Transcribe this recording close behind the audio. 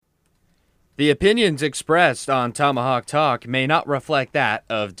The opinions expressed on Tomahawk Talk may not reflect that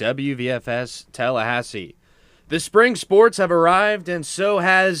of WVFS Tallahassee. The spring sports have arrived, and so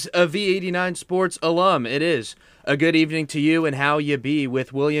has a V89 Sports alum. It is a good evening to you and how you be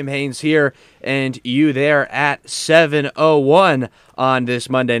with William Haynes here and you there at 7:01 on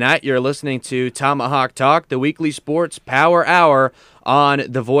this Monday night. You're listening to Tomahawk Talk, the weekly sports power hour on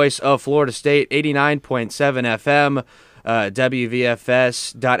the voice of Florida State, 89.7 FM.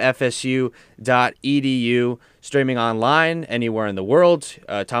 WVFS.fsu.edu, streaming online anywhere in the world.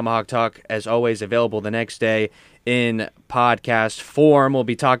 Tomahawk Talk, as always, available the next day in podcast form. We'll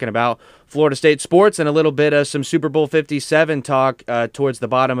be talking about Florida State sports and a little bit of some Super Bowl 57 talk towards the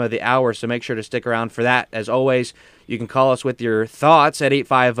bottom of the hour, so make sure to stick around for that. As always, you can call us with your thoughts at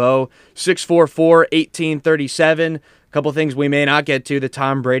 850-644-1837. Couple things we may not get to: the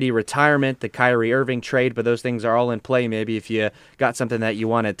Tom Brady retirement, the Kyrie Irving trade, but those things are all in play. Maybe if you got something that you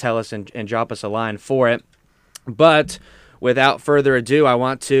want to tell us and drop us a line for it. But without further ado, I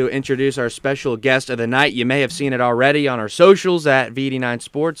want to introduce our special guest of the night. You may have seen it already on our socials at V89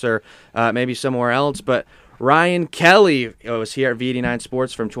 Sports or maybe somewhere else, but Ryan Kelly was here at V89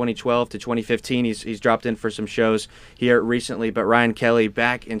 Sports from 2012 to 2015. He's dropped in for some shows here recently, but Ryan Kelly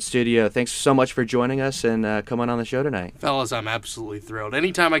back in studio. Thanks so much for joining us and coming on the show tonight. Fellas, I'm absolutely thrilled.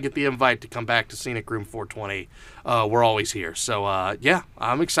 Anytime I get the invite to come back to Scenic Room 420, we're always here. So, yeah,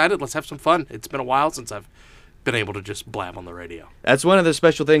 I'm excited. Let's have some fun. It's been a while since I've been able to just blab on the radio. That's one of the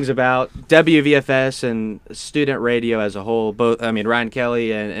special things about WVFS and student radio as a whole. Ryan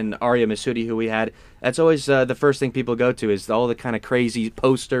Kelly and Arya Masudi, who we had, that's always the first thing people go to is all the kind of crazy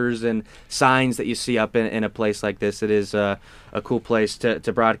posters and signs that you see up in a place like this. It is a cool place to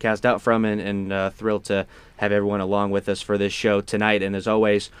broadcast out from, and thrilled to have everyone along with us for this show tonight. And as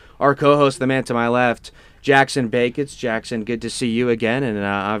always, our co-host, the man to my left, Jackson Bakitz. Jackson, good to see you again, and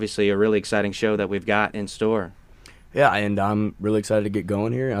obviously a really exciting show that we've got in store. Yeah, and I'm really excited to get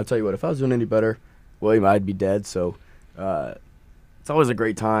going here. And I'll tell you what, if I was doing any better, William, I'd be dead. So it's always a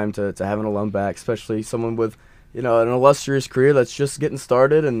great time to have an alum back, especially someone with, an illustrious career that's just getting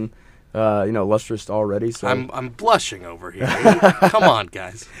started and, illustrious already. So I'm blushing over here. Come on,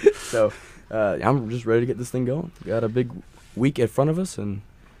 guys. So I'm just ready to get this thing going. We got a big week in front of us, and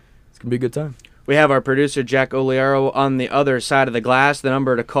it's going to be a good time. We have our producer, Jack Oliero, on the other side of the glass. The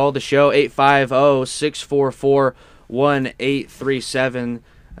number to call the show, 850-644-1837.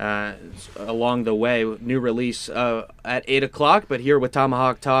 Along the way, new release at 8 o'clock, but here with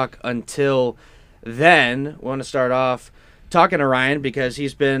Tomahawk Talk until then. We want to start off talking to Ryan because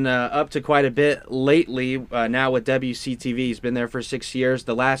he's been up to quite a bit lately, now with WCTV. He's been there for 6 years,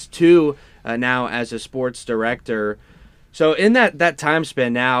 the last two now as a sports director. So in that time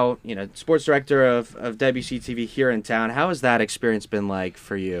span now, sports director of WCTV here in town, how has that experience been like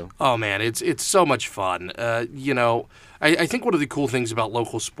for you? Oh, man, it's so much fun. I think one of the cool things about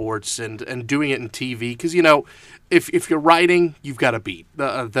local sports and doing it in TV, because, if you're writing, you've got a beat.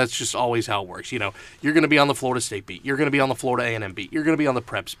 That's just always how it works. You're going to be on the Florida State beat. You're going to be on the Florida A&M beat. You're going to be on the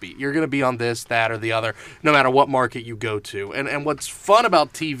Preps beat. You're going to be on this, that, or the other, no matter what market you go to. And what's fun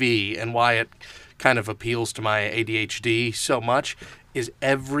about TV and why it kind of appeals to my ADHD so much is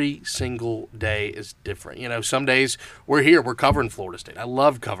every single day is different. Some days we're covering Florida State. I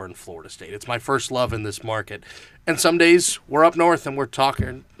love covering Florida State. It's my first love in this market. And some days we're up north and we're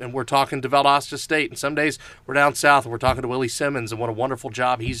talking to Valdosta State. And some days we're down south and we're talking to Willie Simmons and what a wonderful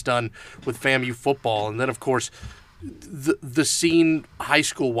job he's done with FAMU football. And then, of course, the scene high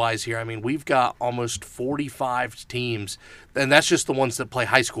school wise here, we've got almost 45 teams, and that's just the ones that play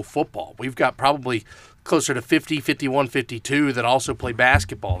high school football. We've got probably closer to 50, 51, 52 that also play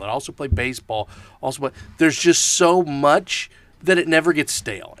basketball, that also play baseball. There's just so much that it never gets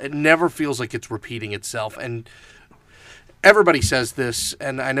stale. It never feels like it's repeating itself. And everybody says this,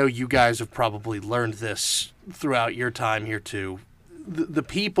 and I know you guys have probably learned this throughout your time here too. The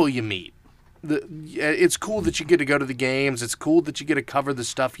people you meet. It's cool that you get to go to the games. It's cool that you get to cover the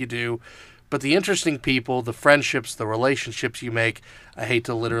stuff you do. But the interesting people, the friendships, the relationships you make, I hate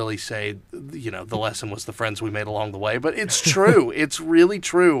to literally say, the lesson was the friends we made along the way. But it's true. It's really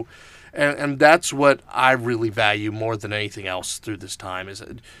true. And that's what I really value more than anything else through this time is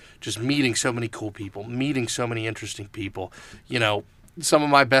just meeting so many cool people, meeting so many interesting people. Some of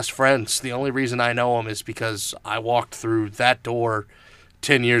my best friends, the only reason I know them is because I walked through that door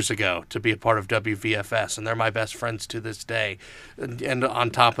 10 years ago to be a part of WVFS, and they're my best friends to this day. And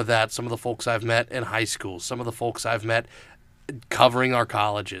on top of that, some of the folks I've met in high school, some of the folks I've met covering our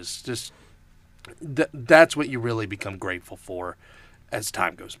colleges, that's what you really become grateful for as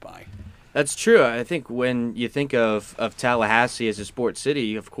time goes by. That's true. I think when you think of Tallahassee as a sports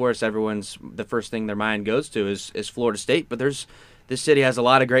city, of course, the first thing their mind goes to is Florida State. But this city has a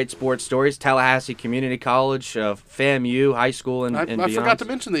lot of great sports stories. Tallahassee Community College, FAMU High School, and I beyond. forgot to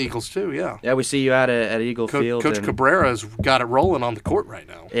mention the Eagles too. Yeah. Yeah, we see you out at Eagle Field. Coach Cabrera's got it rolling on the court right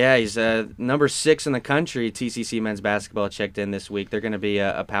now. Yeah, he's number 6 in the country. TCC men's basketball checked in this week. They're going to be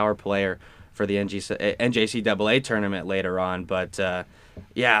a power player for the NJCAA tournament later on. But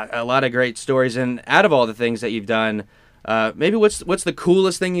yeah, a lot of great stories. And out of all the things that you've done, maybe what's the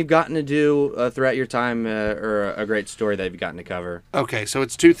coolest thing you've gotten to do throughout your time, or a great story that you've gotten to cover? Okay, so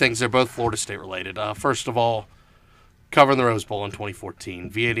it's two things. They're both Florida State related. First of all, covering the Rose Bowl in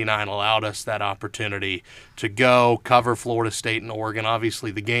 2014. V89 allowed us that opportunity to go cover Florida State and Oregon. Obviously,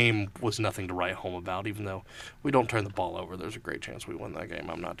 the game was nothing to write home about, even though we don't turn the ball over. There's a great chance we win that game.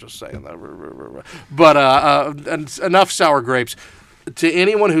 I'm not just saying that. But and enough sour grapes. To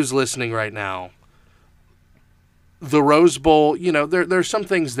anyone who's listening right now, the Rose Bowl, there's some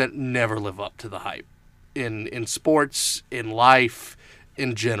things that never live up to the hype in sports, in life,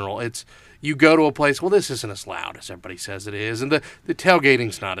 in general. You go to a place, well, this isn't as loud as everybody says it is, and the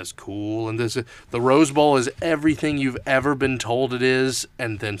tailgating's not as cool, and the Rose Bowl is everything you've ever been told it is,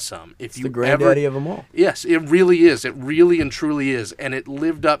 and then some. It's the granddaddy of them all. Yes, it really is. It really and truly is, and it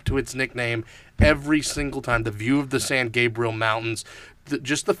lived up to its nickname every single time. The view of the San Gabriel Mountains,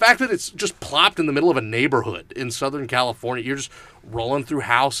 just the fact that it's just plopped in the middle of a neighborhood in Southern California. You're just rolling through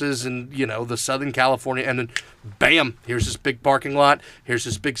houses in, the Southern California, and then bam, here's this big parking lot, here's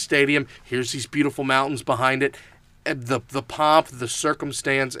this big stadium, here's these beautiful mountains behind it. And the pomp, the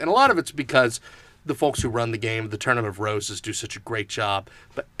circumstance, and a lot of it's because the folks who run the game, the Tournament of Roses, do such a great job.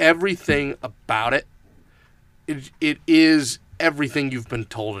 But everything about it is everything you've been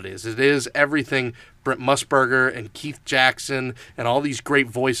told it is. It is everything Brent Musburger and Keith Jackson and all these great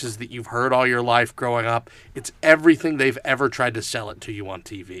voices that you've heard all your life growing up. It's everything they've ever tried to sell it to you on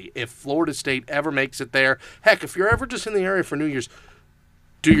TV. If Florida State ever makes it there, heck, if you're ever just in the area for New Year's,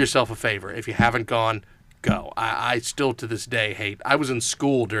 do yourself a favor. If you haven't gone, go. I still to this day hate. I was in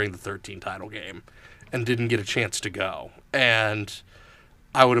school during the 13 title game and didn't get a chance to go. And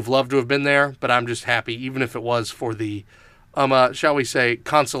I would have loved to have been there, but I'm just happy, even if it was for the shall we say,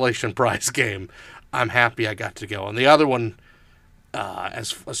 consolation prize game. I'm happy I got to go. And the other one,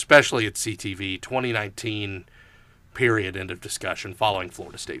 especially at CTV, 2019 period, end of discussion, following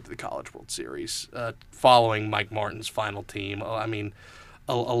Florida State to the College World Series, following Mike Martin's final team.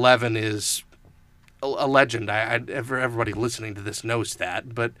 11 is a legend. Everybody listening to this knows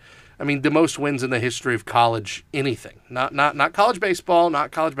that. But, the most wins in the history of college anything. Not college baseball,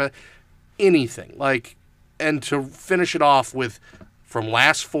 not college anything. And to finish it off with from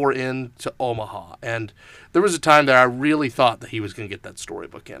last 4 in to Omaha. And there was a time that I really thought that he was going to get that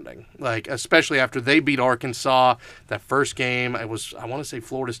storybook ending. Especially after they beat Arkansas, that first game. It was, I want to say,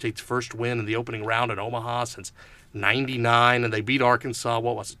 Florida State's first win in the opening round at Omaha since 99, and they beat Arkansas,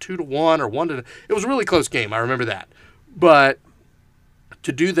 what was it, 2-1 or 1-. It was a really close game, I remember that. But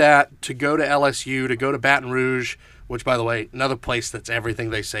to do that, to go to LSU, to go to Baton Rouge, which, by the way, another place that's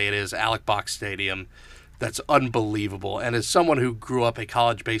everything they say it is, Alec Box Stadium, that's unbelievable. And as someone who grew up a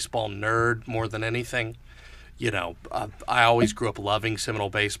college baseball nerd more than anything, I always grew up loving Seminole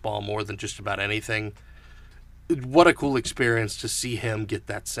baseball more than just about anything. What a cool experience to see him get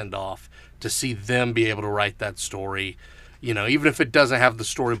that send-off, to see them be able to write that story. Even if it doesn't have the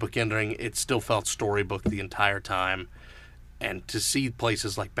storybook ending, it still felt storybook the entire time. And to see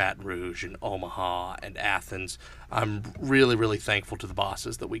places like Baton Rouge and Omaha and Athens, I'm really, really thankful to the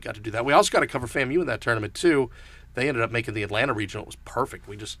bosses that we got to do that. We also got to cover FAMU in that tournament, too. They ended up making the Atlanta regional. It was perfect.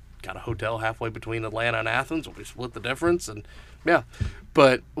 We just got a hotel halfway between Atlanta and Athens. We split the difference, and yeah.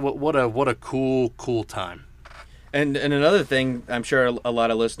 But what a cool time. And another thing I'm sure a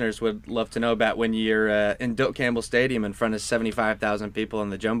lot of listeners would love to know about, when you're in Doak Campbell Stadium in front of 75,000 people on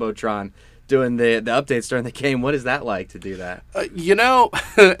the Jumbotron doing the updates during the game. What is that like to do that?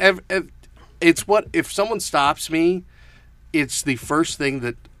 It's what, if someone stops me, it's the first thing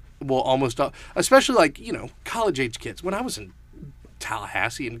that will almost, especially college-age kids. When I was in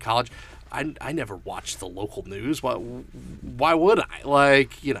Tallahassee in college, I never watched the local news. Why would I?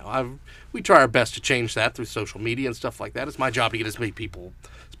 We try our best to change that through social media and stuff like that. It's my job to get as many people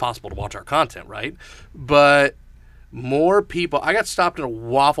as possible to watch our content, right? But more people. I got stopped at a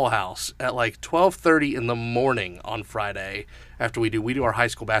Waffle House at 12:30 in the morning on Friday after we do our high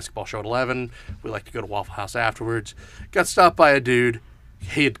school basketball show at 11. We like to go to Waffle House afterwards. Got stopped by a dude.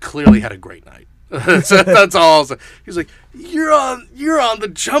 He had clearly had a great night. That's all. I'll say. He's like, you're on the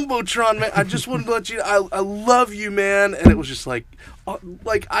jumbotron, man. I just wanted to let you. I love you, man. And it was just like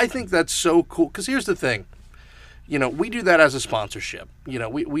I think that's so cool. Because here's the thing, we do that as a sponsorship.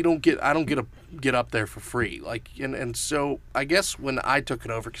 We don't get. I don't get up there for free. And so I guess when I took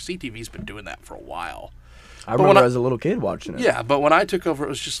it over, because CTV's been doing that for a while. I remember as a little kid watching it. Yeah, but when I took over, it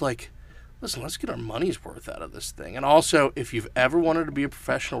was just like, listen, let's get our money's worth out of this thing. And also, if you've ever wanted to be a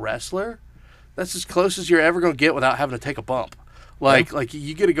professional wrestler, that's as close as you're ever going to get without having to take a bump. Like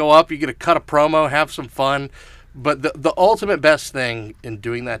you get to go up, you get to cut a promo, have some fun. But the ultimate best thing in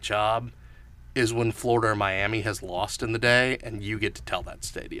doing that job is when Florida or Miami has lost in the day, and you get to tell that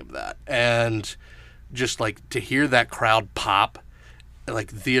stadium that. And just to hear that crowd pop,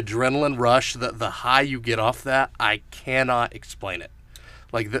 the adrenaline rush, the high you get off that, I cannot explain it.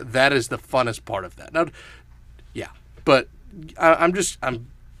 That is the funnest part of that. Now, yeah, but I'm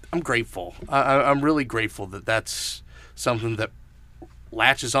grateful. I'm really grateful that that's something that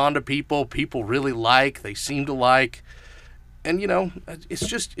latches on to people. People really like. They seem to like, and it's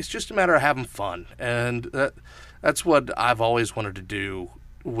just a matter of having fun, and that's what I've always wanted to do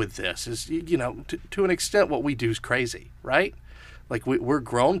with this. Is to an extent, what we do is crazy, right? We're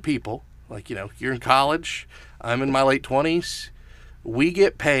grown people. You're in college. I'm in my late 20s. We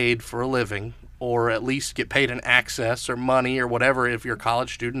get paid for a living, or at least get paid in access or money or whatever if you're a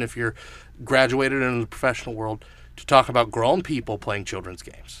college student, if you're graduated into the professional world, to talk about grown people playing children's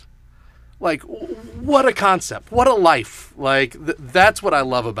games. What a concept. What a life. That's what I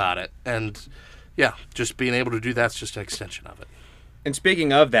love about it. And, yeah, just being able to do that's just an extension of it. And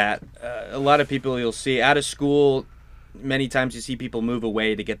speaking of that, a lot of people you'll see out of school, many times you see people move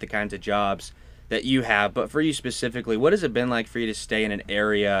away to get the kinds of jobs that you have. But for you specifically, what has it been like for you to stay in an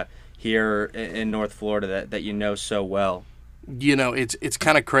area here in North Florida that you know so well? It's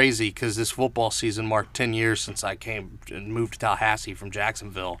kind of crazy because this football season marked 10 years since I came and moved to Tallahassee from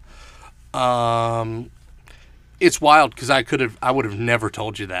Jacksonville. It's wild because I would have never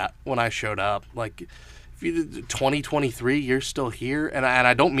told you that when I showed up. If you did 2023, you're still here, and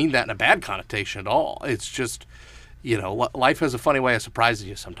I don't mean that in a bad connotation at all. It's just, life has a funny way of surprising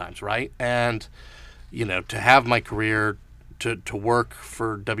you sometimes, right? And to have my career, to work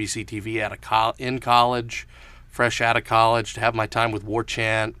for WCTV in college, fresh out of college, to have my time with War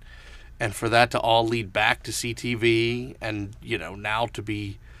Chant, and for that to all lead back to CTV, and now to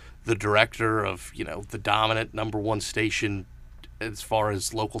be the director of the dominant number one station as far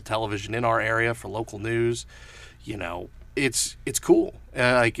as local television in our area for local news, it's cool.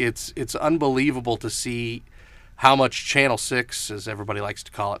 It's unbelievable to see how much Channel 6, as everybody likes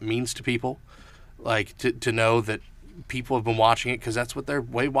to call it, means to people. To know that people have been watching it because that's what they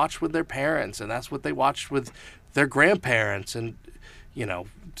watched with their parents, and that's what they watched with their grandparents. And,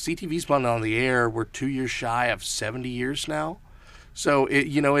 CTV's been on the air. We're 2 years shy of 70 years now. So,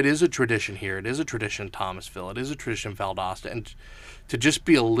 it is a tradition here. It is a tradition in Thomasville. It is a tradition in Valdosta. And to just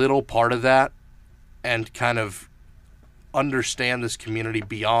be a little part of that and kind of understand this community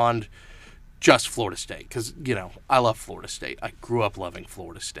beyond just Florida State, because I love Florida State. I grew up loving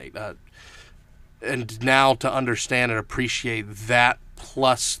Florida State, and now to understand and appreciate that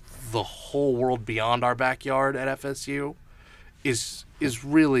plus the whole world beyond our backyard at FSU is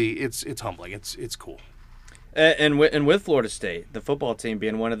really it's humbling. It's cool. And with Florida State, the football team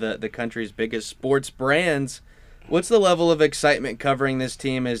being one of the country's biggest sports brands, what's the level of excitement covering this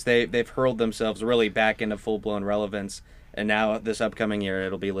team as they've hurled themselves really back into full blown relevance? And now this upcoming year,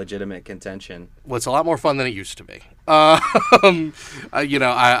 it'll be legitimate contention. Well, it's a lot more fun than it used to be. I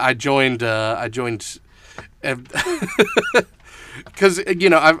joined because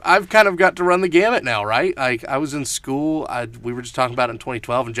I've kind of got to run the gamut now, right? I was in school. We were just talking about it in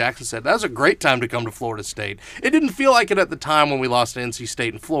 2012, and Jackson said that was a great time to come to Florida State. It didn't feel like it at the time when we lost to NC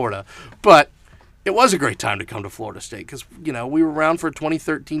State in Florida, but it was a great time to come to Florida State because we were around for a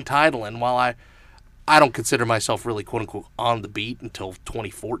 2013 title, and while I don't consider myself really, quote-unquote, on the beat until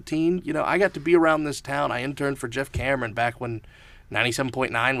 2014. I got to be around this town. I interned for Jeff Cameron back when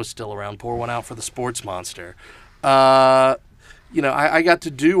 97.9 was still around. Pour one out for the Sports Monster. I got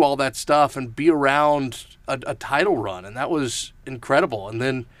to do all that stuff and be around a title run, and that was incredible. And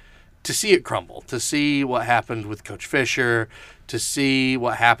then to see it crumble, to see what happened with Coach Fisher, to see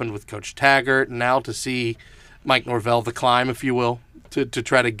what happened with Coach Taggart, and now to see Mike Norvell, the climb, if you will, to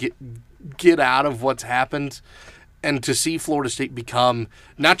try to get out of what's happened, and to see Florida State become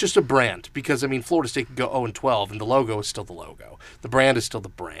not just a brand, because Florida State could go 0-12 and the logo is still the logo, the brand is still the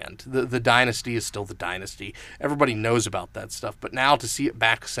brand, the dynasty is still the dynasty. Everybody knows about that stuff, but now to see it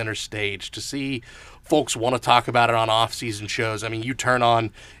back center stage, to see folks want to talk about it on off-season shows. You turn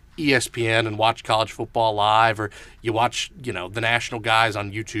on ESPN and watch college football live, or you watch, the national guys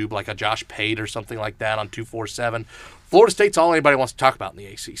on YouTube like a Josh Pate or something like that on 247, Florida State's all anybody wants to talk about in the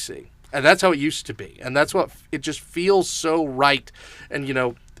ACC. And that's how it used to be. And that's what it just feels so right.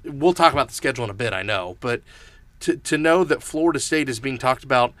 And, we'll talk about the schedule in a bit, I know. But to know that Florida State is being talked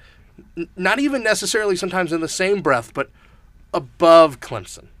about, not even necessarily sometimes in the same breath, but above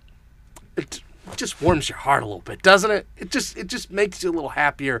Clemson, it just warms your heart a little bit, doesn't it? It just makes you a little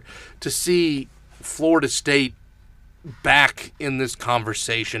happier to see Florida State back in this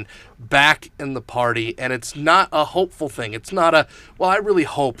conversation, back in the party, and it's not a hopeful thing. It's not I really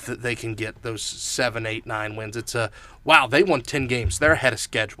hope that they can get those 7, 8, 9 wins. It's wow, they won 10 games. They're ahead of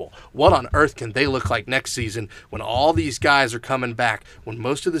schedule. What on earth can they look like next season when all these guys are coming back, when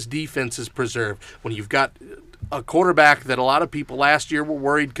most of this defense is preserved, when you've got a quarterback that a lot of people last year were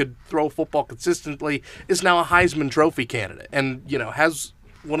worried could throw football consistently is now a Heisman Trophy candidate and, has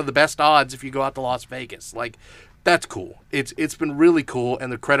one of the best odds if you go out to Las Vegas. That's cool. It's been really cool,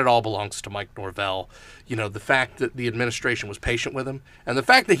 and the credit all belongs to Mike Norvell. The fact that the administration was patient with him, and the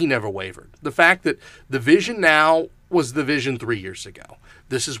fact that he never wavered. The fact that the vision now was the vision 3 years ago.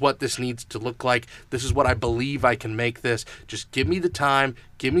 This is what this needs to look like. This is what I believe I can make this. Just give me the time,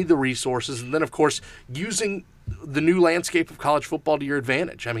 give me the resources, and then, of course, using the new landscape of college football to your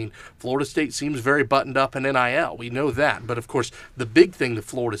advantage. I mean, Florida State seems very buttoned up in NIL. We know that. But, of course, the big thing that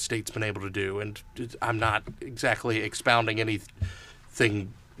Florida State's been able to do, and I'm not exactly expounding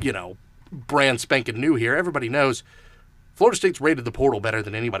anything, brand spanking new here. Everybody knows Florida State's rated the portal better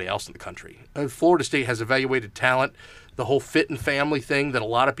than anybody else in the country. Florida State has evaluated talent. The whole fit and family thing that a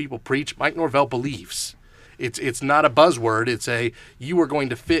lot of people preach, Mike Norvell believes. It's not a buzzword. It's you are going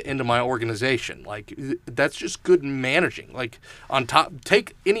to fit into my organization. That's just good managing. On top,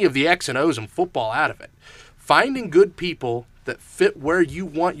 take any of the X and O's and football out of it. Finding good people that fit where you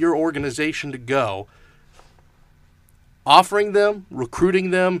want your organization to go, offering them,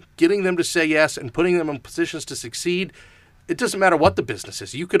 recruiting them, getting them to say yes, and putting them in positions to succeed. It doesn't matter what the business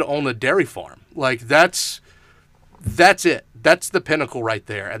is. You could own a dairy farm. That's it. That's the pinnacle right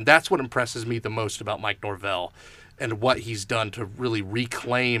there. And that's what impresses me the most about Mike Norvell and what he's done to really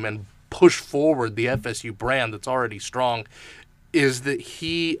reclaim and push forward the FSU brand that's already strong, is that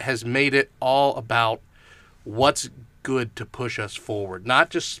he has made it all about what's good to push us forward. Not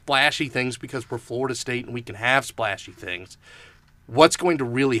just splashy things because we're Florida State and we can have splashy things. What's going to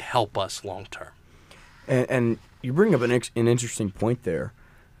really help us long term. And you bring up an interesting point there,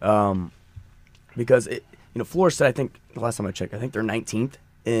 because Florida State, I think the last time I checked, I think they're 19th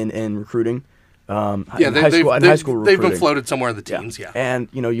in recruiting. High school recruiting. They've been floated somewhere in the teens, yeah. And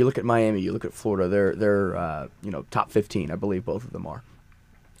you look at Miami, you look at Florida, they're top 15, I believe both of them are.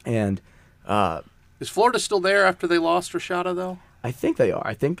 And is Florida still there after they lost Rashada though? I think they are.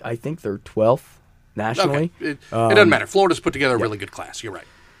 I think they're 12th nationally. Okay. It doesn't matter. Florida's put together a really good class. You're right.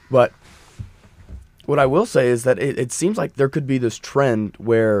 But what I will say is that it seems like there could be this trend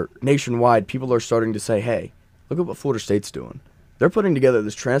where nationwide people are starting to say, hey, look at what Florida State's doing. They're putting together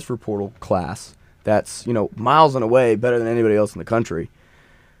this transfer portal class that's, miles and away better than anybody else in the country.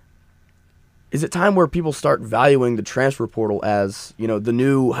 Is it time where people start valuing the transfer portal as, the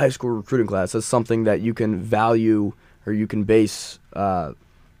new high school recruiting class as something that you can value or you can base, a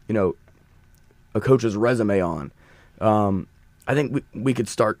coach's resume on? I think we could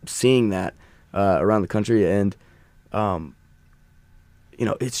start seeing that around the country, and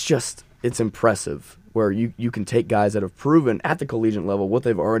it's impressive where you can take guys that have proven at the collegiate level what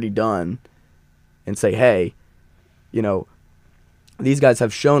they've already done and say, hey, these guys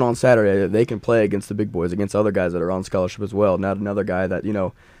have shown on Saturday that they can play against the big boys, against other guys that are on scholarship as well. Not another guy that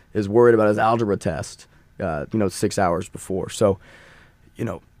is worried about his algebra test 6 hours before. So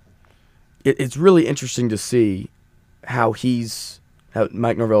it's really interesting to see how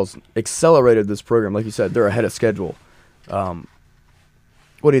Mike Norvell's accelerated this program. Like you said, they're ahead of schedule.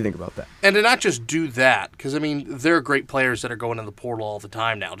 What do you think about that? And to not just do that, because, there are great players that are going in the portal all the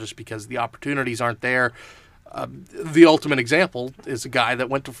time now just because the opportunities aren't there. The ultimate example is a guy that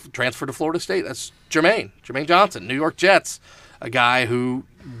went to transfer to Florida State. That's Jermaine Johnson, New York Jets, a guy who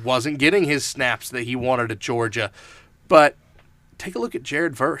wasn't getting his snaps that he wanted at Georgia. But take a look at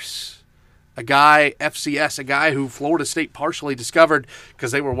Jared Verse, a guy, FCS, a guy who Florida State partially discovered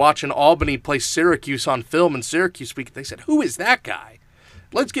because they were watching Albany play Syracuse on film, and Syracuse week, they said, who is that guy?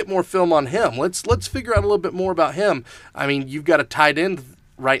 Let's get more film on him. Let's figure out a little bit more about him. You've got a tight end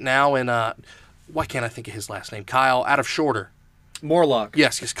right now in why can't I think of his last name? Kyle, out of Shorter. Morlock.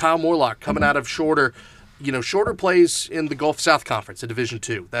 Yes, Kyle Morlock coming out of Shorter. Shorter plays in the Gulf South Conference in Division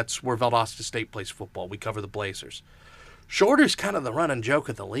II. That's where Valdosta State plays football. We cover the Blazers. Shorter's kind of the running joke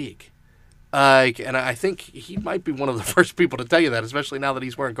of the league. And I think he might be one of the first people to tell you that, especially now that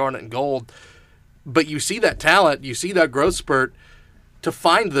he's wearing garnet and gold. But you see that talent, you see that growth spurt to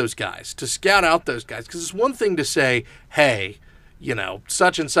find those guys, to scout out those guys. Because it's one thing to say, hey,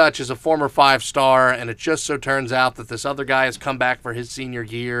 such and such is a former 5-star, and it just so turns out that this other guy has come back for his senior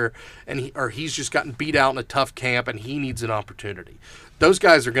year, and he's just gotten beat out in a tough camp, and he needs an opportunity. Those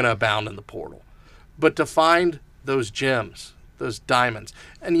guys are going to abound in the portal. But to find those gems, those diamonds,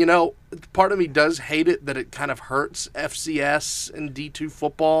 and part of me does hate it that it kind of hurts FCS and D2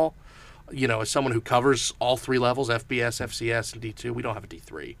 football. As someone who covers all 3 levels, FBS, FCS, and D2, we don't have a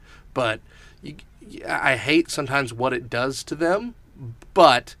D3, but I hate sometimes what it does to them.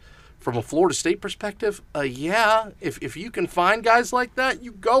 But from a Florida State perspective, if you can find guys like that,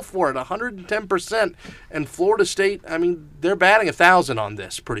 you go for it 110%. And Florida State, they're batting 1,000 on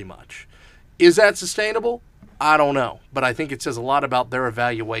this pretty much. Is that sustainable? I don't know, but I think it says a lot about their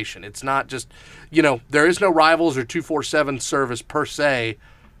evaluation. It's not just, there is no rivals or 247 service per se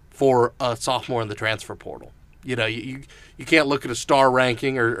for a sophomore in the transfer portal. You can't look at a star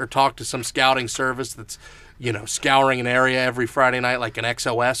ranking or talk to some scouting service that's, scouring an area every Friday night like an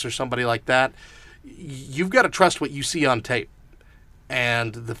XOS or somebody like that. You've got to trust what you see on tape.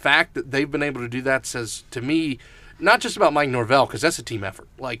 And the fact that they've been able to do that says to me, not just about Mike Norvell, because that's a team effort.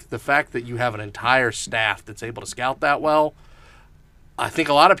 Like the fact that you have an entire staff that's able to scout that well, I think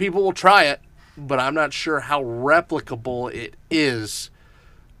a lot of people will try it, but I'm not sure how replicable it is,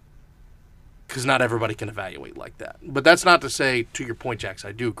 because not everybody can evaluate like that. But that's not to say, to your point, Jax,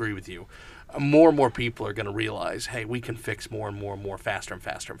 I do agree with you. More and more people are going to realize, hey, we can fix more and more and more faster and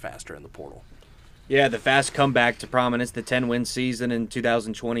faster and faster in the portal. Yeah, the fast comeback to prominence, the 10-win season in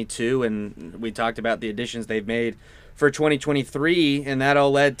 2022, and we talked about the additions they've made for 2023, and that all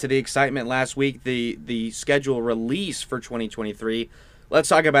led to the excitement last week, the schedule release for 2023. Let's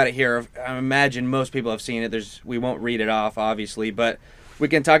talk about it here. I imagine most people have seen it. We won't read it off, obviously, but we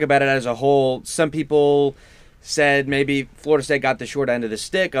can talk about it as a whole. Some people said maybe Florida State got the short end of the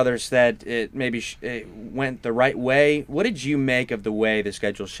stick. Others said it went the right way. What did you make of the way the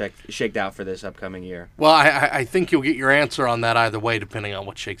schedule shaked out for this upcoming year? Well, I think you'll get your answer on that either way, depending on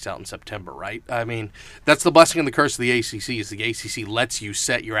what shakes out in September, right? That's the blessing and the curse of the ACC, is the ACC lets you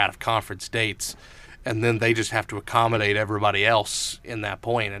set your out-of-conference dates, and then they just have to accommodate everybody else in that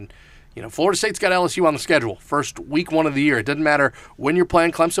point. And Florida State's got LSU on the schedule, first week 1 of the year. It doesn't matter when you're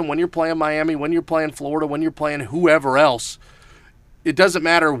playing Clemson, when you're playing Miami, when you're playing Florida, when you're playing whoever else. It doesn't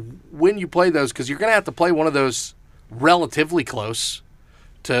matter when you play those, because you're going to have to play one of those relatively close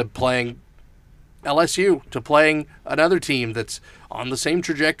to playing LSU, to playing another team that's on the same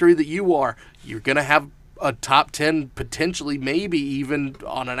trajectory that you are. You're going to have a top 10, potentially maybe even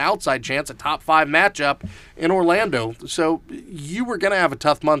on an outside chance, a top 5 matchup in Orlando. So you were going to have a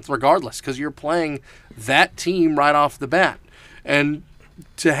tough month regardless, because you're playing that team right off the bat. And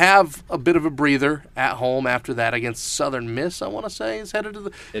to have a bit of a breather at home after that against Southern Miss, I want to say, is headed to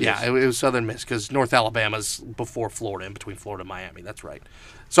the... It was Southern Miss, because North Alabama's before Florida, in between Florida and Miami. That's right.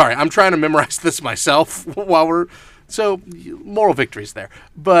 Sorry, I'm trying to memorize this myself while we're... So, moral victories there.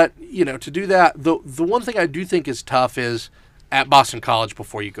 But, to do that, the one thing I do think is tough is at Boston College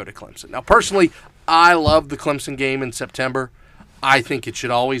before you go to Clemson. Now, personally, I love the Clemson game in September. I think it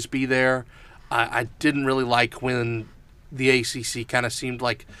should always be there. I didn't really like when the ACC kind of seemed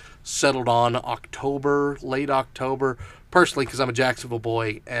like settled on October, late October, personally, because I'm a Jacksonville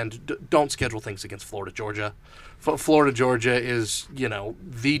boy, and don't schedule things against Florida, Georgia. Florida, Georgia is,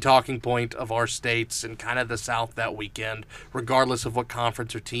 the talking point of our states and kind of the South that weekend, regardless of what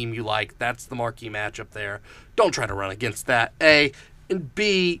conference or team you like. That's the marquee matchup there. Don't try to run against that, A. And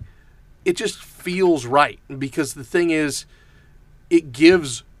B, it just feels right, because the thing is, it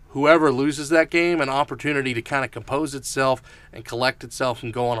gives whoever loses that game an opportunity to kind of compose itself and collect itself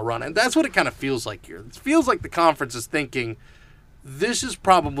and go on a run. And that's what it kind of feels like here. It feels like the conference is thinking, this is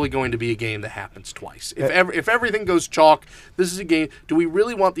probably going to be a game that happens twice. If everything goes chalk, this is a game. Do we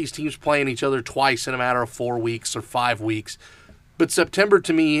really want these teams playing each other twice in a matter of 4 weeks or 5 weeks? But September,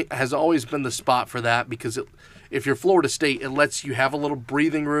 to me, has always been the spot for that, because if you're Florida State, it lets you have a little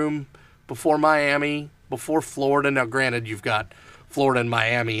breathing room before Miami, before Florida. Now, granted, you've got Florida and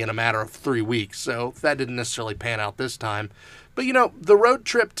Miami in a matter of 3 weeks, so that didn't necessarily pan out this time. But, the road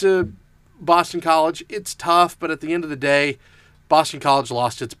trip to Boston College, it's tough, but at the end of the day, Boston College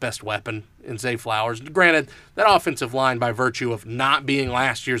lost its best weapon in Zay Flowers. Granted, that offensive line, by virtue of not being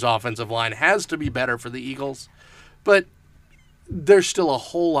last year's offensive line, has to be better for the Eagles. But there's still a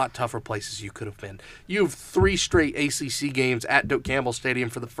whole lot tougher places you could have been. You have 3 straight ACC games at Doak Campbell Stadium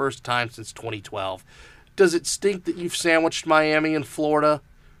for the first time since 2012. Does it stink that you've sandwiched Miami and Florida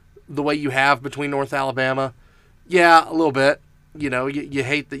the way you have between North Alabama? Yeah, a little bit. You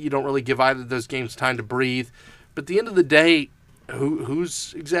hate that you don't really give either of those games time to breathe. But at the end of the day,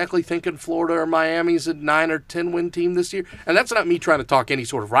 who's exactly thinking Florida or Miami's a 9 or 10 win team this year? And that's not me trying to talk any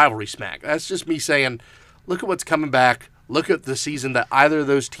sort of rivalry smack. That's just me saying, look at what's coming back. Look at the season that either of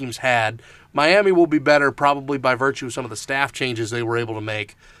those teams had. Miami will be better probably by virtue of some of the staff changes they were able to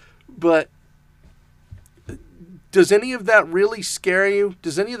make. But does any of that really scare you?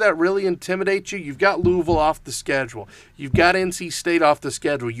 Does any of that really intimidate you? You've got Louisville off the schedule. You've got NC State off the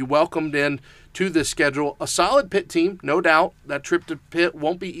schedule. You welcomed in to this schedule a solid Pitt team, no doubt. That trip to Pitt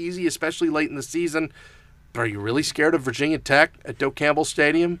won't be easy, especially late in the season. But are you really scared of Virginia Tech at Doak Campbell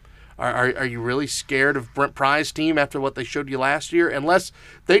Stadium? Are you really scared of Brent Pry's team after what they showed you last year? Unless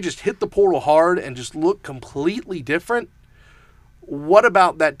they just hit the portal hard and just look completely different, what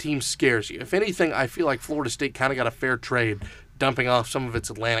about that team scares you? If anything, I feel like Florida State kind of got a fair trade, dumping off some of its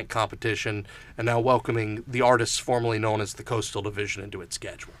Atlantic competition and now welcoming the artists formerly known as the Coastal Division into its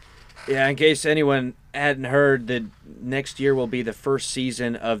schedule. Yeah, in case anyone hadn't heard, that next year will be the first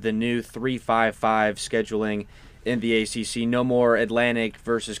season of the new 3-5-5 scheduling in the ACC. No more Atlantic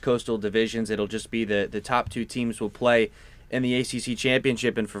versus Coastal divisions. It'll just be the top two teams will play in the ACC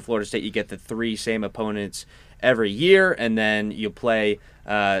championship, and for Florida State, you get the three same opponents every year, and then you play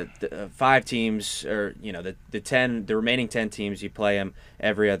five teams, or the remaining 10 teams. You play them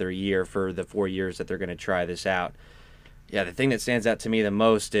every other year for the 4 years that they're going to try this out. Yeah, the thing that stands out to me the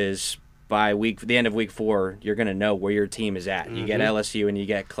most is by the end of week 4, you're going to know where your team is at. You get LSU and you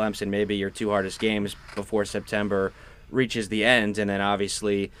get Clemson, maybe your two hardest games before September reaches the end. And then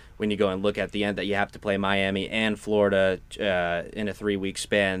obviously when you go and look at the end that you have to play Miami and Florida in a 3-week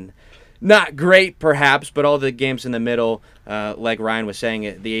span. Not great, perhaps, but all the games in the middle, like Ryan was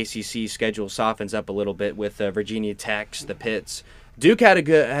saying, the ACC schedule softens up a little bit with Virginia Tech, the Pitts. Duke had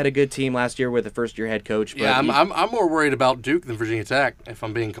a good team last year with a first-year head coach. But yeah, I'm more worried about Duke than Virginia Tech, if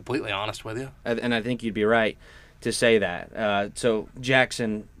I'm being completely honest with you. And I think you'd be right to say that. So,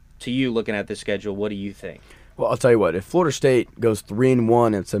 Jackson, to you, looking at the schedule, what do you think? Well, I'll tell you what. If Florida State goes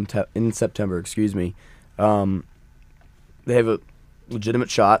 3-1 in September, they have a legitimate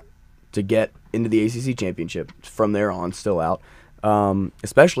shot to get into the ACC championship from there on. Still out,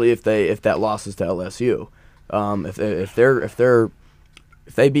 especially if that loss is to LSU.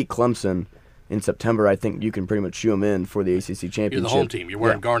 If they beat Clemson in September, I think you can pretty much shoe them in for the ACC championship. You're the home team. You're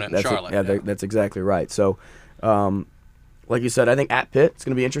wearing Garnet and Charlotte. That's exactly right. So, like you said, I think at Pitt, it's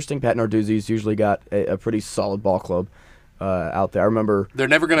going to be interesting. Pat Narduzzi's usually got a pretty solid ball club out there. I remember they're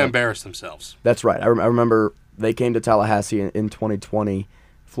never going to embarrass themselves. That's right. I remember they came to Tallahassee in 2020.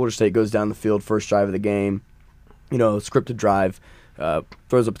 Florida State goes down the field, first drive of the game, scripted drive.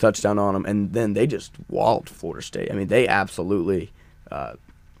 Throws up a touchdown on them, and then they just walled Florida State. I mean, they absolutely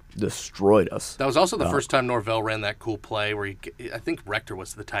destroyed us. That was also the first time Norvell ran that cool play where I think Rector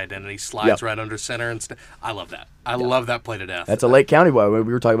was the tight end, and he slides right under center. I love that. I love that play to death. That's a Lake County boy. We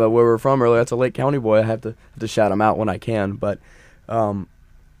were talking about where we're from earlier. That's a Lake County boy. I have to shout him out when I can. But,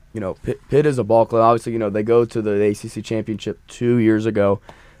 Pitt is a ball club. Obviously, they go to the ACC championship 2 years ago.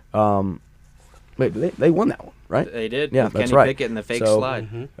 Wait, they won that one, right? They did. Yeah, with that's Kenny right. Pickett and the fake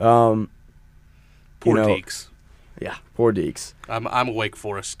slide. Poor Deeks. Yeah, poor Deeks. I'm a Wake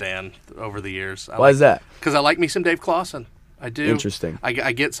Forest stan over the years. Why is that? Because I like me some Dave Clawson. I do. Interesting.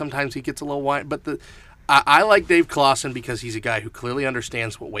 I get sometimes he gets a little white, but I like Dave Clawson because he's a guy who clearly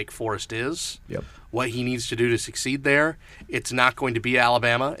understands what Wake Forest is. Yep. What he needs to do to succeed there. It's not going to be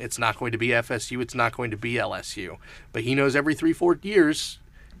Alabama. It's not going to be FSU. It's not going to be LSU. But he knows every 3-4 years,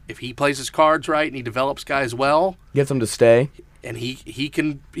 if he plays his cards right and he develops guys well, gets them to stay, and he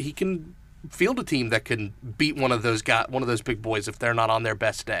can field a team that can beat one of those big boys if they're not on their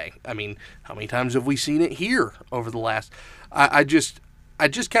best day. I mean, how many times have we seen it here over the last? I just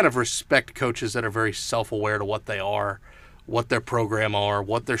kind of respect coaches that are very self-aware to what they are, what their program are,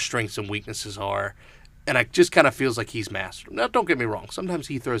 what their strengths and weaknesses are. And it just kind of feels like he's mastered them. Now, don't get me wrong. Sometimes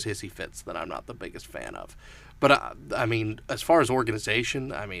he throws hissy fits that I'm not the biggest fan of. But, I mean, as far as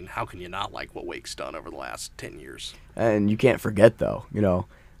organization, I mean, how can you not like what Wake's done over the last 10 years? And you can't forget, though, in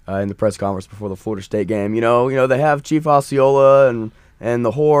the press conference before the Florida State game, they have Chief Osceola and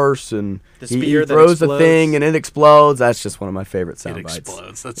the horse, and he throws the thing and it explodes. That's just one of my favorite sound bites. It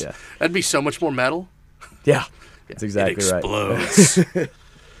explodes. That'd be so much more metal. Yeah, that's exactly right. It explodes.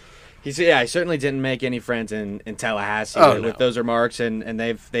 He certainly didn't make any friends in Tallahassee with those remarks, and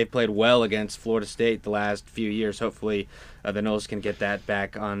they've played well against Florida State the last few years. Hopefully, the Noles can get that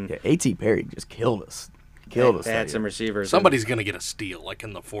back on. Yeah, A.T. Perry just killed us. They had some receivers. Somebody's going to get a steal, like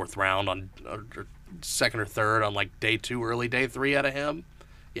in the 4th round second or third on like day 2, early day 3 out of him.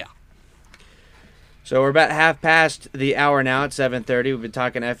 Yeah. So we're about half past the hour now at 7:30. We've been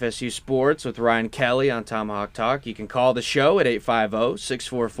talking FSU sports with Ryan Kelly on Tomahawk Talk. You can call the show at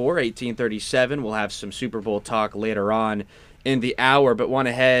 850-644-1837. We'll have some Super Bowl talk later on in the hour, but want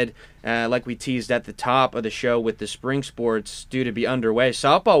to head, like we teased at the top of the show, with the spring sports due to be underway.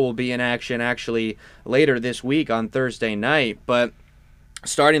 Softball will be in action actually later this week on Thursday night, but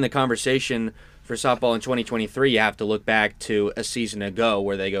starting the conversation for softball in 2023, you have to look back to a season ago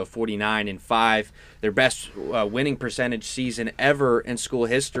where they go 49-5, their best winning percentage season ever in school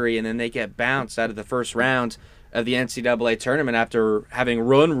history, and then they get bounced out of the first round of the NCAA tournament after having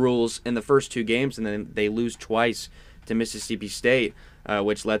run rules in the first 2 games, and then they lose twice to Mississippi State,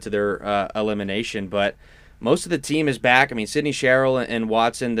 which led to their elimination. But most of the team is back. I mean, Sidney Sherrill and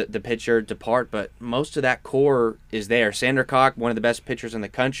Watson, the pitcher, depart, but most of that core is there. Sandercock, one of the best pitchers in the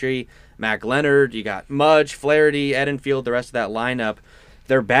country. Mac Leonard, you got Mudge, Flaherty, Edenfield, the rest of that lineup.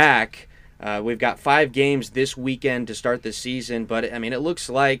 They're back. We've got 5 games this weekend to start the season, but, I mean, it looks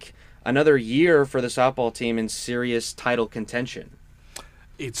like another year for the softball team in serious title contention.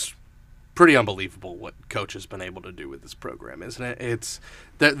 It's pretty unbelievable what Coach has been able to do with this program, isn't it?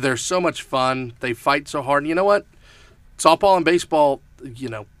 They're so much fun. They fight so hard. And you know what? Softball and baseball,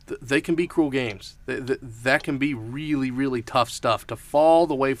 they can be cruel games. That can be really, really tough stuff. To fall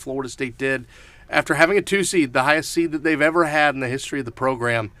the way Florida State did after having a 2 seed, the highest seed that they've ever had in the history of the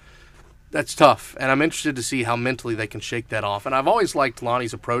program, that's tough. And I'm interested to see how mentally they can shake that off. And I've always liked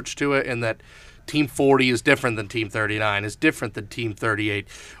Lonnie's approach to it, in that Team 40 is different than Team 39, is different than Team 38.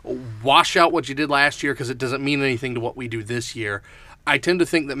 Wash out what you did last year because it doesn't mean anything to what we do this year. I tend to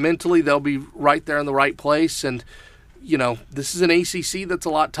think that mentally they'll be right there in the right place. And, this is an ACC that's a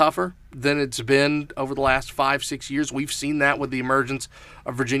lot tougher than it's been over the last 5-6 years. We've seen that with the emergence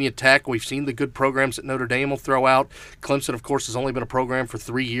of Virginia Tech. We've seen the good programs that Notre Dame will throw out. Clemson, of course, has only been a program for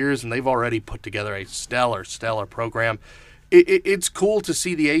 3 years, and they've already put together a stellar program. It's cool to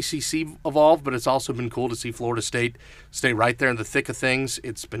see the ACC evolve, but it's also been cool to see Florida State stay right there in the thick of things.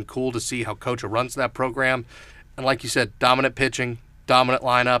 It's been cool to see how Coach runs that program. And like you said, dominant pitching, dominant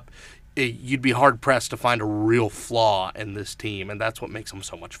lineup. You'd be hard-pressed to find a real flaw in this team, and that's what makes them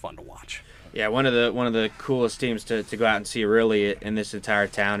so much fun to watch. Yeah, one of the coolest teams to go out and see really in this entire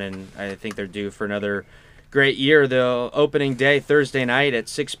town, and I think they're due for another great year. The opening day, Thursday night at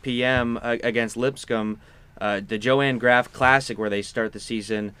 6 p.m. Against Lipscomb, the Joanne Graff Classic, where they start the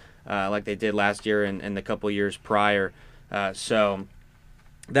season like they did last year and the couple years prior. So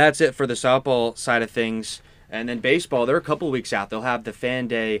that's it for the softball side of things. And then baseball, they're a couple weeks out. They'll have the Fan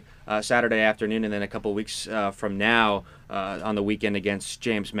Day Saturday afternoon, and then a couple weeks from now on the weekend against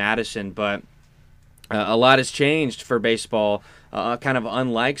James Madison. But a lot has changed for baseball, kind of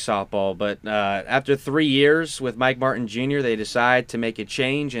unlike softball. But after 3 years with Mike Martin Jr., they decide to make a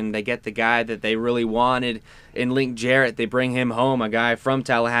change, and they get the guy that they really wanted in Link Jarrett. They bring him home, a guy from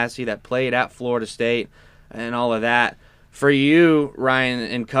Tallahassee that played at Florida State and all of that. For you, Ryan,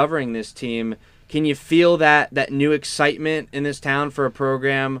 in covering this team, can you feel that new excitement in this town for a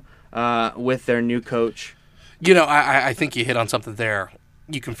program with their new coach? I think you hit on something there.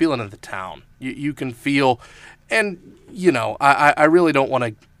 You can feel it in the town. You can feel, and, I really don't want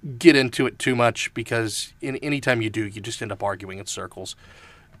to get into it too much because anytime you do, you just end up arguing in circles.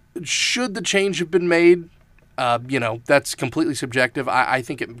 Should the change have been made? That's completely subjective. I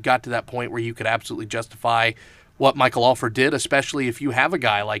think it got to that point where you could absolutely justify what Michael Alford did, especially if you have a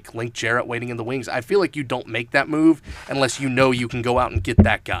guy like Link Jarrett waiting in the wings. I feel like you don't make that move unless you know you can go out and get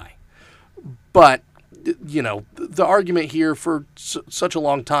that guy. But, the argument here for such a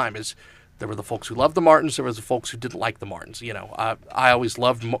long time is there were the folks who loved the Martins, there was the folks who didn't like the Martins. I always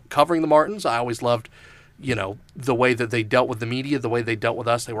loved covering the Martins. I always loved, the way that they dealt with the media, the way they dealt with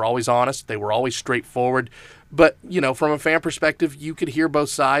us. They were always honest. They were always straightforward. But, from a fan perspective, you could hear both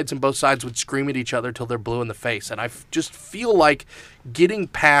sides, and both sides would scream at each other till they're blue in the face. And I just feel like getting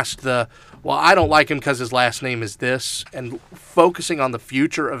past I don't like him because his last name is this, and focusing on the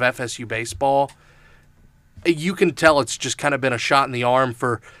future of FSU baseball, you can tell it's just kind of been a shot in the arm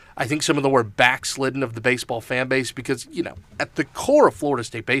for, I think, some of the word backslidden of the baseball fan base because, at the core of Florida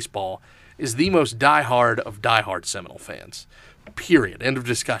State baseball is the most diehard of diehard Seminole fans. Period. End of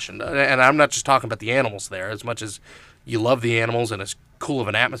discussion. And I'm not just talking about the animals there. As much as you love the animals and as cool of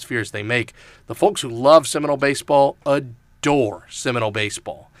an atmosphere as they make, the folks who love Seminole baseball adore Seminole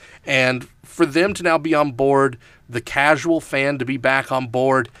baseball. And for them to now be on board, the casual fan to be back on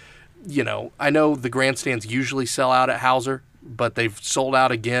board, I know the grandstands usually sell out at Hauser, but they've sold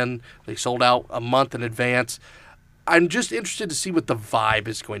out again. They sold out a month in advance. I'm just interested to see what the vibe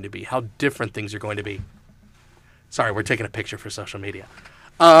is going to be, how different things are going to be. Sorry, we're taking a picture for social media.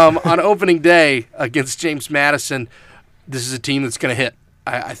 On opening day against James Madison, this is a team that's going to hit.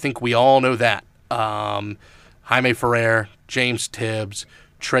 I think we all know that. Jaime Ferrer, James Tibbs,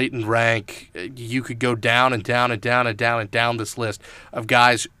 Trayton Rank. You could go down and down and down and down and down this list of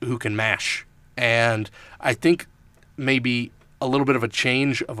guys who can mash. And I think maybe a little bit of a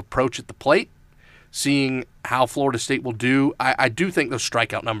change of approach at the plate, seeing how Florida State will do. I do think those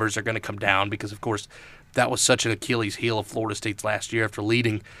strikeout numbers are going to come down because, of course, that was such an Achilles heel of Florida State's last year after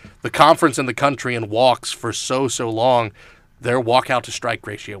leading the conference and the country in walks for so long. Their walkout to strike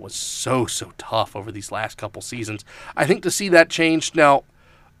ratio was so tough over these last couple seasons. I think to see that change now,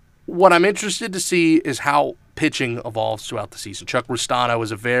 what I'm interested to see is how pitching evolves throughout the season. Chuck Rustano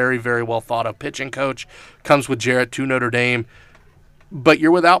is a very, very well thought of pitching coach, comes with Jarrett to Notre Dame, but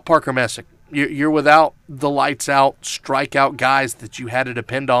you're without Parker Messick. You're without the lights-out, strikeout guys that you had to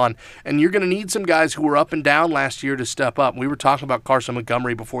depend on, and you're going to need some guys who were up and down last year to step up. We were talking about Carson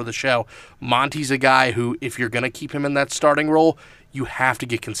Montgomery before the show. Monty's a guy who, if you're going to keep him in that starting role, you have to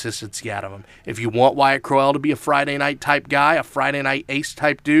get consistency out of him. If you want Wyatt Crowell to be a Friday night type guy, a Friday night ace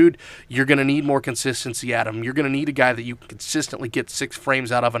type dude, you're going to need more consistency out of him. You're going to need a guy that you can consistently get 6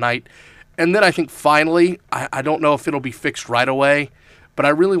 frames out of a night. And then I think finally, I don't know if it'll be fixed right away, but I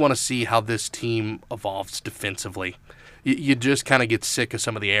really want to see how this team evolves defensively. You just kind of get sick of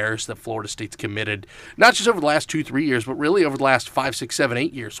some of the errors that Florida State's committed, not just over the last 2-3 years, but really over the last 5, 6, 7,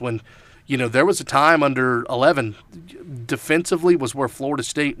 8 years when, there was a time under 11, defensively was where Florida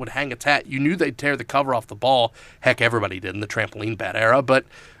State would hang its hat. You knew they'd tear the cover off the ball. Heck, everybody did in the trampoline bat era, but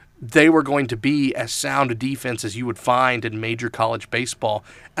they were going to be as sound a defense as you would find in major college baseball,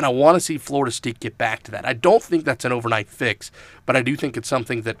 and I want to see Florida State get back to that. I don't think that's an overnight fix, but I do think it's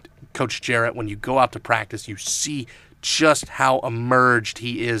something that Coach Jarrett, when you go out to practice, you see just how emerged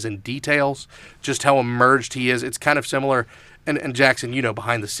he is in details, just how emerged he is. It's kind of similar, and Jackson,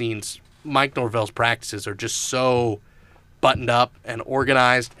 behind the scenes, Mike Norvell's practices are just so buttoned up and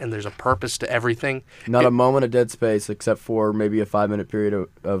organized, and there's a purpose to everything. Not a moment of dead space except for maybe a 5-minute period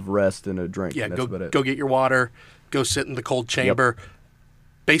of rest and a drink. Yeah, and that's about it. Go get your water, go sit in the cold chamber. Yep.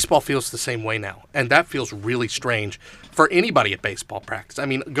 Baseball feels the same way now, and that feels really strange for anybody at baseball practice. I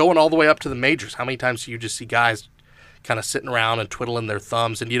mean, going all the way up to the majors, how many times do you just see guys kind of sitting around and twiddling their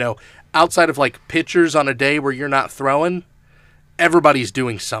thumbs? And, outside of like pitchers on a day where you're not throwing, everybody's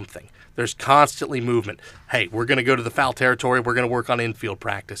doing something. There's constantly movement. Hey, we're going to go to the foul territory. We're going to work on infield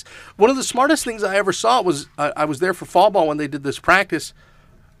practice. One of the smartest things I ever saw was I was there for fall ball when they did this practice.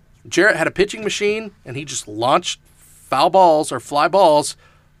 Jarrett had a pitching machine, and he just launched foul balls or fly balls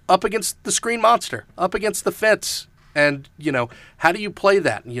up against the screen monster, up against the fence. And, how do you play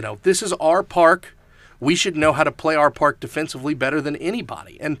that? This is our park. We should know how to play our park defensively better than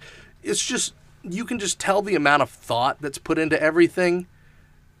anybody. And it's just, you can just tell the amount of thought that's put into everything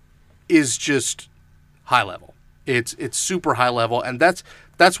is just high level. It's super high level, and that's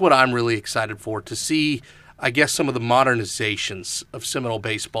what I'm really excited for, to see, I guess, some of the modernizations of Seminole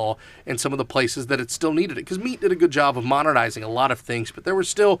baseball and some of the places that it still needed it. Because Meat did a good job of modernizing a lot of things, but there were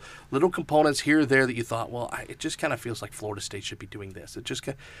still little components here or there that you thought, well, it just kind of feels like Florida State should be doing this.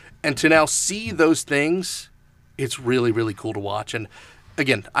 And to now see those things, it's really, really cool to watch. And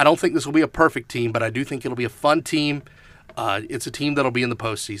again, I don't think this will be a perfect team, but I do think it'll be a fun team. It's a team that'll be in the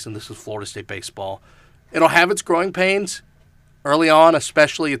postseason. This is Florida State baseball. It'll have its growing pains. Early on,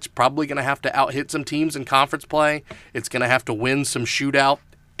 especially, it's probably going to have to out-hit some teams in conference play. It's going to have to win some shootout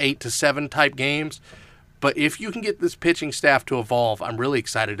 8-7 type games. But if you can get this pitching staff to evolve, I'm really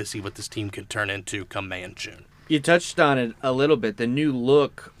excited to see what this team can turn into come May and June. You touched on it a little bit. The new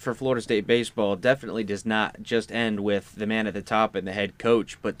look for Florida State baseball definitely does not just end with the man at the top and the head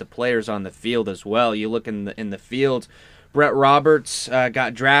coach, but the players on the field as well. You look in the field, Brett Roberts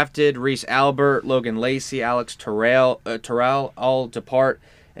got drafted, Reese Albert, Logan Lacey, Alex Terrell all depart.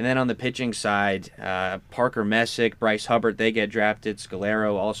 And then on the pitching side, Parker Messick, Bryce Hubbard, they get drafted.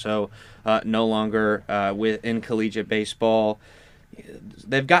 Scalero also no longer in collegiate baseball.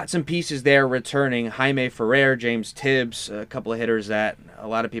 They've got some pieces there returning. Jaime Ferrer, James Tibbs, a couple of hitters that a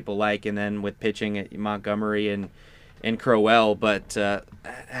lot of people like, and then with pitching at Montgomery and Crowell. But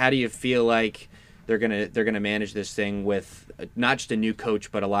how do you feel like they're gonna manage this thing with not just a new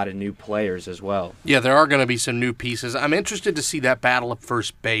coach, but a lot of new players as well? Yeah, there are going to be some new pieces. I'm interested to see that battle at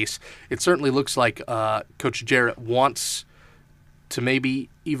first base. It certainly looks like Coach Jarrett wants to maybe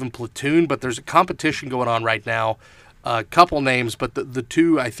even platoon, but there's a competition going on right now. A couple names, but the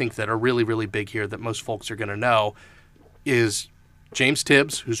two I think that are really, really big here that most folks are going to know is James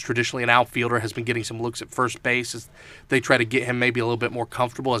Tibbs, who's traditionally an outfielder, has been getting some looks at first base as they try to get him maybe a little bit more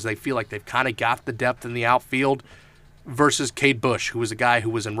comfortable as they feel like they've kind of got the depth in the outfield, versus Cade Bush, who was a guy who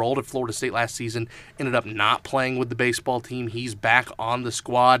was enrolled at Florida State last season, ended up not playing with the baseball team. He's back on the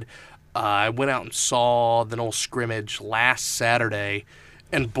squad. I went out and saw the old scrimmage last Saturday,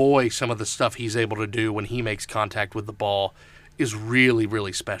 and boy, some of the stuff he's able to do when he makes contact with the ball is really,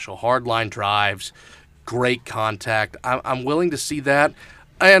 really special. Hard line drives, great contact. I'm willing to see that.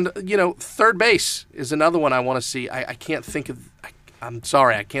 And, third base is another one I want to see. I can't think of – I'm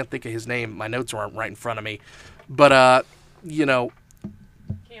sorry, I can't think of his name. My notes aren't right in front of me. But, Cam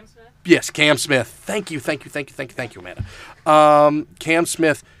Smith? Yes, Cam Smith. Thank you, Amanda. Cam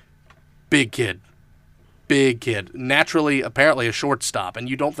Smith, big kid. Naturally, apparently a shortstop. And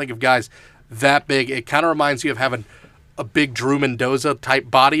you don't think of guys that big. It kind of reminds you of having a big Drew Mendoza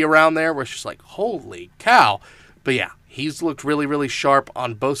type body around there where it's just like, holy cow. But yeah, he's looked really, really sharp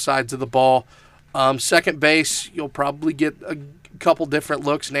on both sides of the ball. Second base, you'll probably get a couple different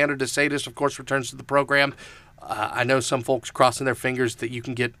looks. Nander DeSatis, of course, returns to the program. I know some folks crossing their fingers that you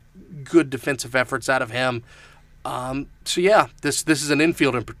can get good defensive efforts out of him. So yeah, this is an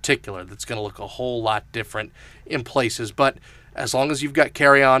infield in particular that's going to look a whole lot different in places. But as long as you've got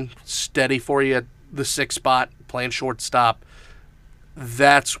carry on steady for you at the 6th spot, playing shortstop,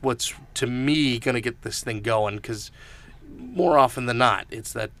 that's what's, to me, going to get this thing going. Because more often than not,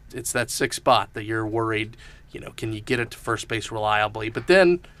 it's that 6th spot that you're worried, can you get it to first base reliably? But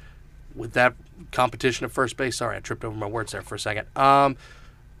then with that competition at first base, sorry, I tripped over my words there for a second.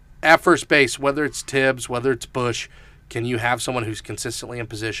 At first base, whether it's Tibbs, whether it's Bush, can you have someone who's consistently in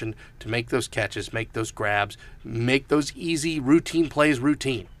position to make those catches, make those grabs, make those easy routine plays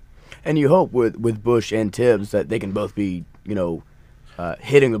routine? And you hope with Bush and Tibbs that they can both be,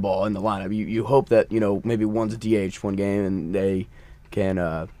 hitting the ball in the lineup. You hope that, maybe one's a DH one game and they can,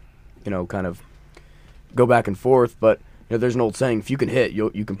 kind of go back and forth. But, there's an old saying, if you can hit,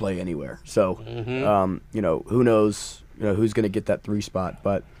 you can play anywhere. So, who knows, who's going to get that 3 spot.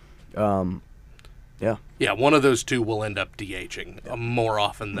 But, yeah. Yeah, one of those two will end up DHing more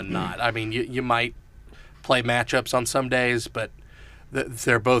often than not. I mean, you might play matchups on some days, but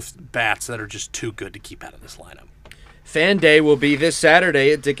they're both bats that are just too good to keep out of this lineup. Fan Day will be this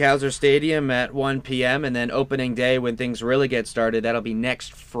Saturday at DeKalb Stadium at 1 p.m. and then opening day when things really get started, that'll be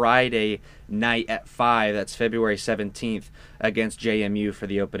next Friday night at 5. That's February 17th against JMU for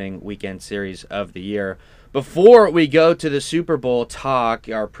the opening weekend series of the year. Before we go to the Super Bowl talk,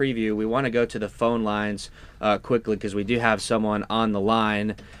 our preview, we want to go to the phone lines quickly because we do have someone on the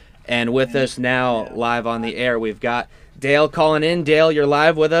line. And with us now live on the air, we've got Dale calling in. Dale, you're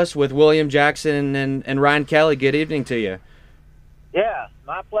live with us with William Jackson and Ryan Kelly. Good evening to you. Yeah,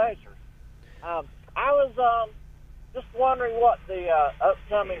 my pleasure. I was just wondering what the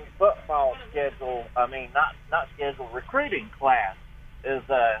upcoming football schedule, not schedule, recruiting class is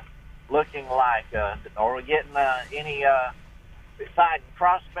looking like. Are we getting any exciting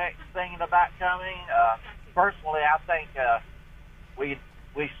prospects thinking about coming? Personally, I think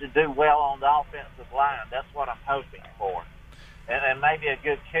we should do well on the offensive line. That's what I'm hoping for. And maybe a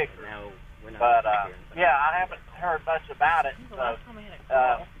good kicker. No, we're not. But, I haven't heard much about it. So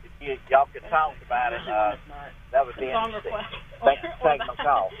if y'all could talk about it, that would be interesting. Thanks for taking my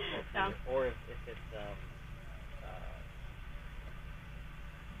call. Or if it's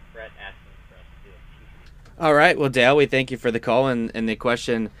Brett asking for us to do it. All right. Well, Dale, we thank you for the call and the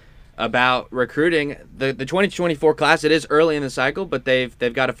question about recruiting. The 2024 class, it is early in the cycle, but they've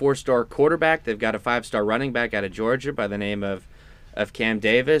got a 4-star quarterback. They've got a 5-star running back out of Georgia by the name of Cam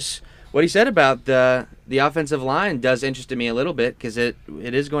Davis. What he said about the offensive line does interest me a little bit because it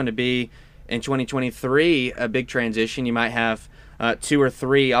is going to be in 2023 a big transition. You might have 2 or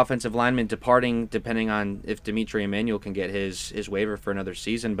 3 offensive linemen departing depending on if Dimitri Emmanuel can get his waiver for another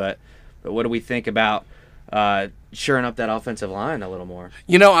season. But what do we think about shoring up that offensive line a little more?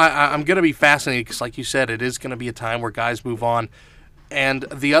 I'm going to be fascinated because, like you said, it is going to be a time where guys move on. And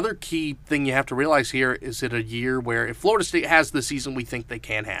the other key thing you have to realize here is that a year where if Florida State has the season we think they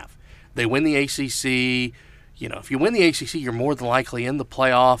can have, they win the ACC. If you win the ACC, you're more than likely in the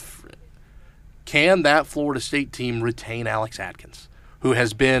playoff. Can that Florida State team retain Alex Atkins, who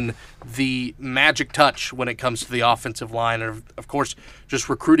has been the magic touch when it comes to the offensive line, and of course, just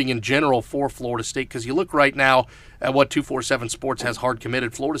recruiting in general for Florida State? Because you look right now at what 247 Sports has hard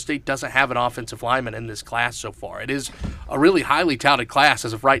committed. Florida State doesn't have an offensive lineman in this class so far. It is a really highly touted class.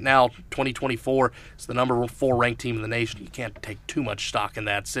 As of right now, 2024 is the number 4 ranked team in the nation. You can't take too much stock in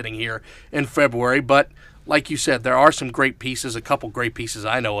that sitting here in February, but like you said, there are some great pieces, a couple great pieces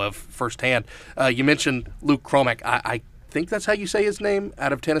I know of firsthand. You mentioned Luke Kromek. I think that's how you say his name,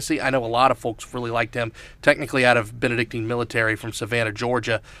 out of Tennessee. I know a lot of folks really liked him, technically out of Benedictine Military from Savannah,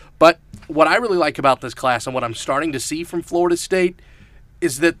 Georgia. But what I really like about this class and what I'm starting to see from Florida State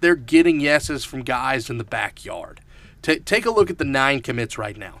is that they're getting yeses from guys in the backyard. Take a look at the 9 commits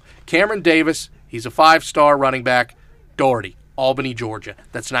right now. Cameron Davis, he's a 5-star running back. Doherty, Albany, Georgia.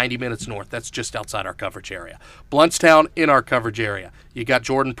 That's 90 minutes north. That's just outside our coverage area. Bluntstown, in our coverage area. You got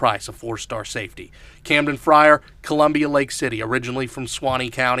Jordan Price, a 4-star safety. Camden Fryer, Columbia Lake City, originally from Suwannee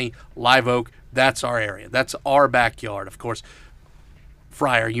County, Live Oak. That's our area. That's our backyard. Of course,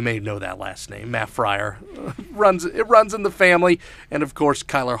 Fryer, you may know that last name, Matt Fryer, runs in the family. And, of course,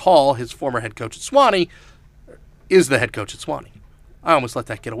 Kyler Hall, his former head coach at Suwannee, is the head coach at Suwannee. I almost let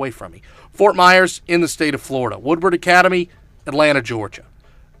that get away from me. Fort Myers in the state of Florida. Woodward Academy, Atlanta, Georgia.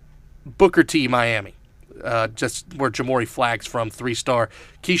 Booker T, Miami. Just where Jamori Flagg's from, 3-star.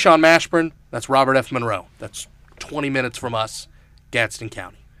 Keyshawn Mashburn, that's Robert F. Monroe. That's 20 minutes from us, Gadsden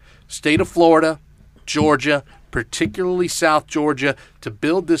County. State of Florida, Georgia, particularly South Georgia, to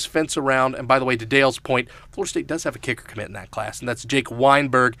build this fence around. And by the way, to Dale's point, Florida State does have a kicker commit in that class, and that's Jake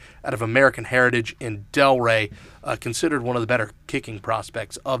Weinberg out of American Heritage in Delray, considered one of the better kicking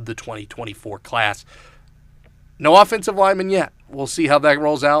prospects of the 2024 class. No offensive lineman yet. We'll see how that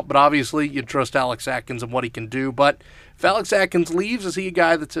rolls out, but obviously you trust Alex Atkins and what he can do. But if Alex Atkins leaves, is he a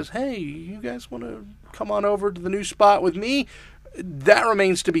guy that says, hey, you guys want to come on over to the new spot with me? That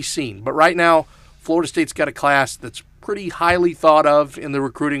remains to be seen. But right now, Florida State's got a class that's pretty highly thought of in the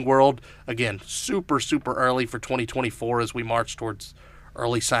recruiting world. Again, super, super early for 2024 as we march towards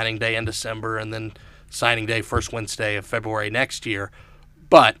early signing day in December and then signing day first Wednesday of February next year.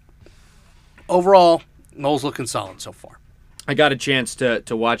 But overall, Noel's looking solid so far. I got a chance to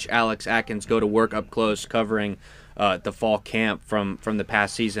watch Alex Atkins go to work up close covering the fall camp from the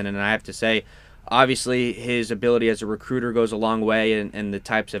past season, and I have to say, obviously, his ability as a recruiter goes a long way, and the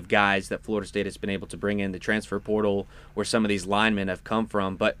types of guys that Florida State has been able to bring in the transfer portal where some of these linemen have come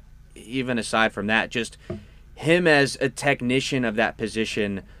from. But even aside from that, just him as a technician of that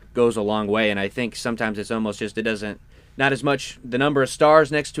position goes a long way. And I think sometimes it's almost just not as much the number of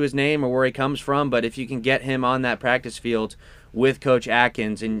stars next to his name or where he comes from, but if you can get him on that practice field with Coach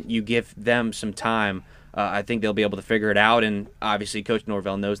Atkins and you give them some time, I think they'll be able to figure it out. And obviously Coach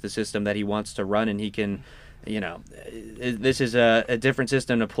Norvell knows the system that he wants to run, and he can, this is a different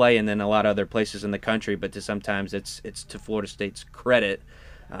system to play in than a lot of other places in the country, but Sometimes it's to Florida State's credit.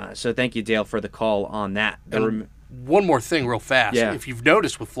 So thank you, Dale, for the call on that. One more thing real fast. Yeah. If you've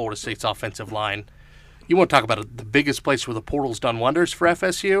noticed with Florida State's offensive line, you want to talk about the biggest place where the portal's done wonders for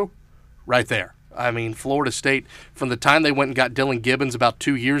FSU? Right there. I mean, Florida State, from the time they went and got Dylan Gibbons about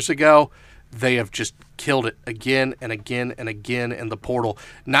 2 years ago, they have just killed it again and again and again in the portal.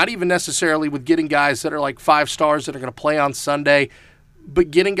 Not even necessarily with getting guys that are like 5 stars that are going to play on Sunday,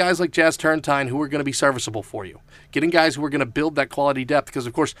 but getting guys like Jazz Turntine who are going to be serviceable for you. Getting guys who are going to build that quality depth because,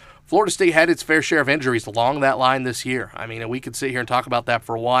 of course, Florida State had its fair share of injuries along that line this year. I mean, we could sit here and talk about that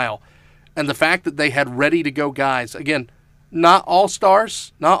for a while. And the fact that they had ready-to-go guys, again, not all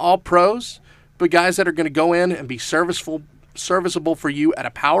stars, not all pros, but guys that are going to go in and be serviceable for you at a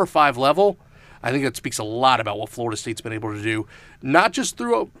Power 5 level, I think that speaks a lot about what Florida State's been able to do, not just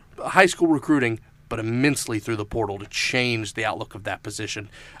through high school recruiting, but immensely through the portal to change the outlook of that position.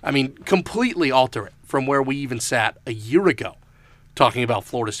 I mean, completely alter it from where we even sat a year ago talking about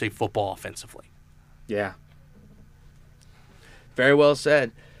Florida State football offensively. Yeah. Very well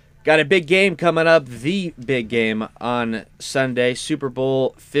said. Got a big game coming up, the big game on Sunday, Super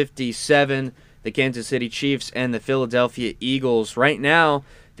Bowl 57, the Kansas City Chiefs and the Philadelphia Eagles. Right now,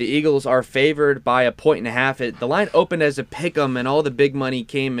 the Eagles are favored by 1.5. The line opened as a pick'em, and all the big money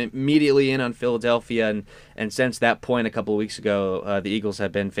came immediately in on Philadelphia. And since that point a couple of weeks ago, the Eagles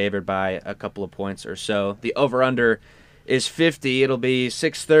have been favored by a couple of points or so. The over-under is 50. It'll be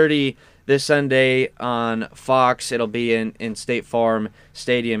 6:30 this Sunday on Fox. It'll be in State Farm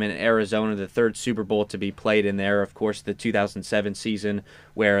Stadium in Arizona, the third Super Bowl to be played in there. Of course, the 2007 season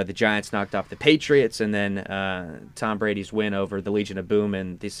where the Giants knocked off the Patriots, and then Tom Brady's win over the Legion of Boom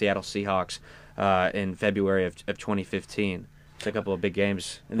and the Seattle Seahawks in February of 2015. It's a couple of big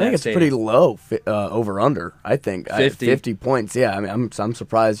games. I think it's pretty low over-under, I think. 50 points, yeah. I mean, I'm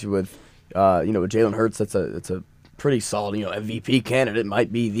surprised with, with Jalen Hurts, it's a pretty solid, MVP candidate,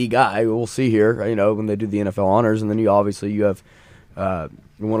 might be the guy. We'll see here, when they do the NFL honors. And then you have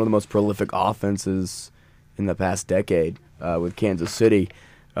one of the most prolific offenses in the past decade with Kansas City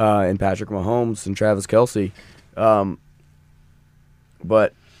and Patrick Mahomes and Travis Kelce.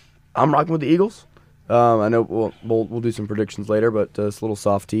 But I'm rocking with the Eagles. I know we'll do some predictions later, but it's a little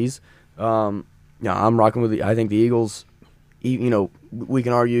soft tease. I'm rocking with I think the Eagles we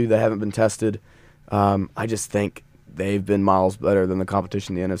can argue they haven't been tested. I just think they've been miles better than the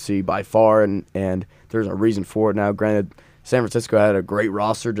competition in the NFC by far, and there's a reason for it now. Granted, San Francisco had a great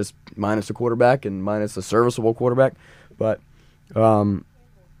roster, just minus a quarterback and minus a serviceable quarterback, but I'm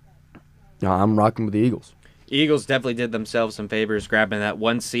rocking with the Eagles. Eagles definitely did themselves some favors grabbing that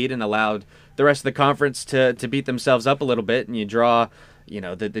 1 seed and allowed the rest of the conference to beat themselves up a little bit, and you draw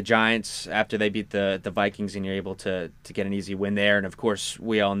the Giants after they beat the Vikings, and you're able to get an easy win there. And, of course,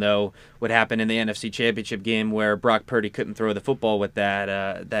 we all know what happened in the NFC Championship game where Brock Purdy couldn't throw the football with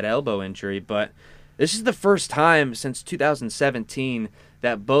that elbow injury. But this is the first time since 2017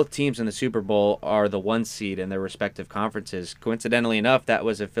 that both teams in the Super Bowl are the 1 seed in their respective conferences. Coincidentally enough, that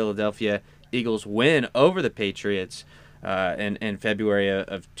was a Philadelphia Eagles win over the Patriots in February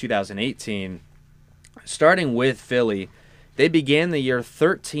of 2018. Starting with Philly, they began the year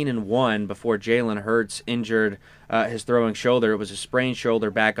 13-1 before Jalen Hurts injured his throwing shoulder. It was a sprained shoulder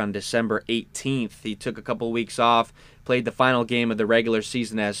back on December 18th. He took a couple weeks off, played the final game of the regular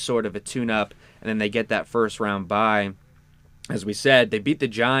season as sort of a tune-up, and then they get that first-round bye. As we said, they beat the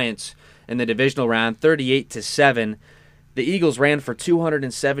Giants in the divisional round 38-7. The Eagles ran for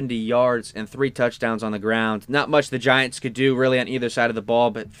 270 yards and 3 touchdowns on the ground. Not much the Giants could do really on either side of the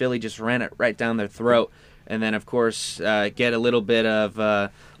ball, but Philly just ran it right down their throat. And then, of course, get a little bit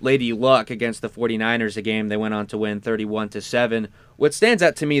of lady luck against the 49ers, a game they went on to win 31-7. What stands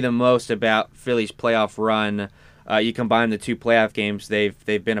out to me the most about Philly's playoff run, you combine the 2 playoff games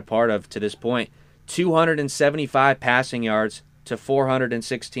they've been a part of to this point, 275 passing yards to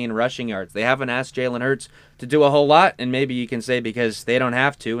 416 rushing yards. They haven't asked Jalen Hurts to do a whole lot, and maybe you can say because they don't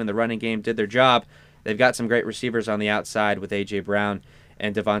have to and the running game did their job. They've got some great receivers on the outside with A.J. Brown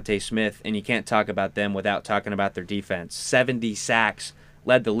and Devontae Smith, and you can't talk about them without talking about their defense. 70 sacks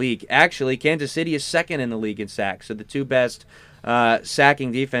led the league. Actually, Kansas City is second in the league in sacks, so the 2 best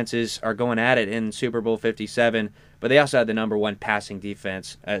sacking defenses are going at it in Super Bowl 57, but they also had the number 1 passing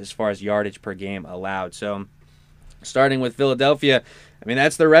defense as far as yardage per game allowed. So starting with Philadelphia, I mean,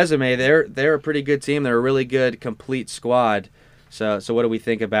 that's their resume. They're a pretty good team. They're a really good, complete squad. So what do we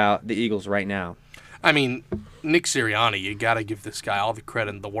think about the Eagles right now? I mean, Nick Sirianni, you got to give this guy all the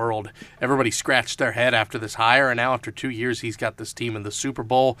credit in the world. Everybody scratched their head after this hire, and now after 2 years, he's got this team in the Super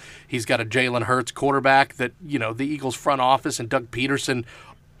Bowl. He's got a Jalen Hurts quarterback that, the Eagles front office and Doug Peterson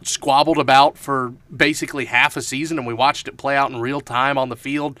squabbled about for basically half a season, and we watched it play out in real time on the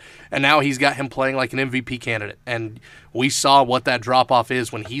field, and now he's got him playing like an MVP candidate. And we saw what that drop-off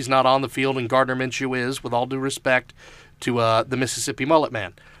is when he's not on the field and Gardner Minshew is, with all due respect to the Mississippi Mullet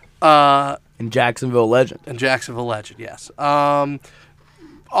Man. And Jacksonville legend. Yes. All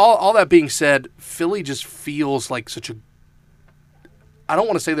that being said, Philly just feels like such a... I don't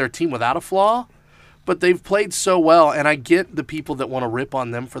want to say they're a team without a flaw, but they've played so well, and I get the people that want to rip on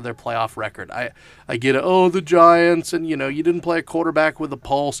them for their playoff record. I get it. Oh, the Giants, and, you didn't play a quarterback with a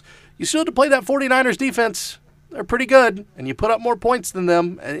pulse. You still had to play that 49ers defense. They're pretty good, and you put up more points than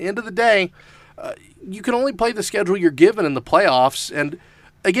them. At the end of the day, you can only play the schedule you're given in the playoffs, and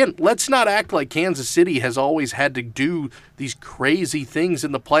again, let's not act like Kansas City has always had to do these crazy things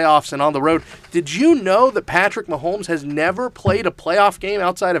in the playoffs and on the road. Did you know that Patrick Mahomes has never played a playoff game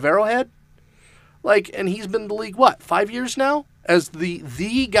outside of Arrowhead? And he's been in the league, 5 years now? As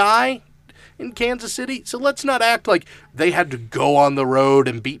the guy in Kansas City? So let's not act like they had to go on the road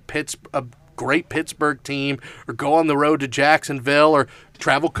and beat a great Pittsburgh team, or go on the road to Jacksonville, or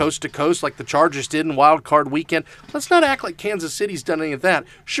travel coast to coast like the Chargers did in Wild Card Weekend. Let's not act like Kansas City's done any of that.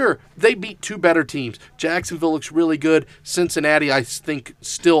 Sure, they beat 2 better teams. Jacksonville looks really good. Cincinnati, I think,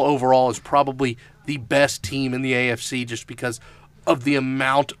 still overall is probably the best team in the AFC just because of the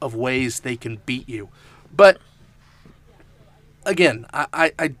amount of ways they can beat you. But, again,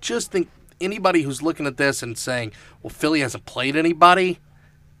 I just think anybody who's looking at this and saying, well, Philly hasn't played anybody,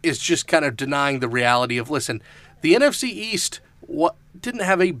 is just kind of denying the reality of, listen, the NFC East didn't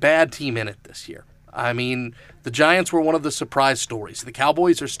have a bad team in it this year. I mean, the Giants were one of the surprise stories. The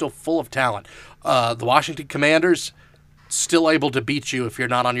Cowboys are still full of talent. The Washington Commanders, still able to beat you if you're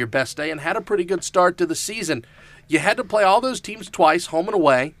not on your best day, and had a pretty good start to the season. You had to play all those teams twice, home and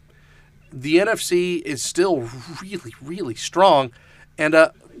away. The NFC is still really, really strong. And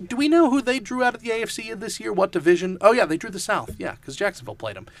do we know who they drew out of the AFC this year? What division? Oh, yeah, they drew the South. Yeah, because Jacksonville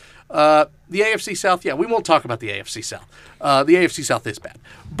played them. The AFC South, yeah, we won't talk about the AFC South. The AFC South is bad.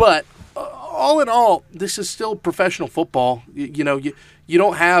 But all in all, this is still professional football. You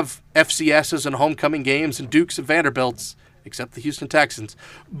don't have FCSs and homecoming games and Dukes and Vanderbilts, except the Houston Texans.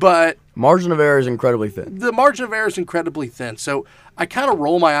 But margin of error is incredibly thin. The margin of error is incredibly thin. So I kind of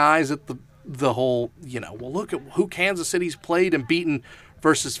roll my eyes at the whole, well, look at who Kansas City's played and beaten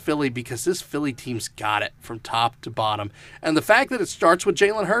versus Philly, because this Philly team's got it from top to bottom. And the fact that it starts with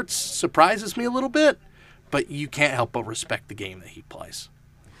Jalen Hurts surprises me a little bit, but you can't help but respect the game that he plays.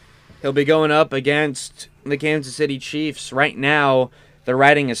 He'll be going up against the Kansas City Chiefs. Right now, they're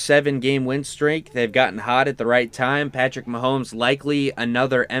riding a 7-game win streak. They've gotten hot at the right time. Patrick Mahomes likely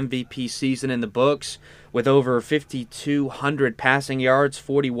another MVP season in the books with over 5,200 passing yards,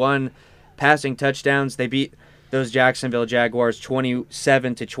 41 passing touchdowns. They beat those Jacksonville Jaguars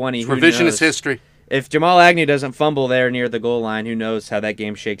 27-20. Revisionist history. If Jamal Agnew doesn't fumble there near the goal line, who knows how that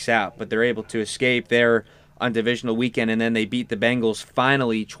game shakes out. But they're able to escape there on divisional weekend, and then they beat the Bengals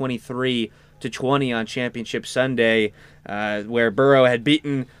finally 23-20 on Championship Sunday, where Burrow had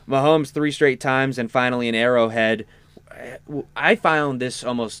beaten Mahomes 3 straight times, and finally in Arrowhead. I found this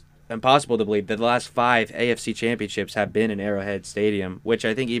almost impossible to believe that the last 5 AFC championships have been in Arrowhead Stadium, which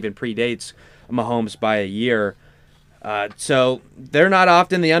I think even predates Mahomes by a year. So they're not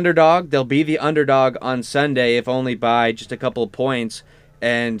often the underdog. They'll be the underdog on Sunday, if only by just a couple of points.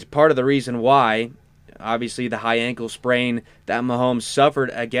 And part of the reason why, obviously the high ankle sprain that Mahomes suffered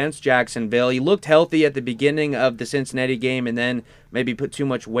against Jacksonville. He looked healthy at the beginning of the Cincinnati game and then maybe put too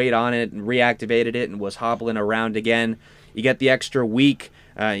much weight on it and reactivated it and was hobbling around again. You get the extra week,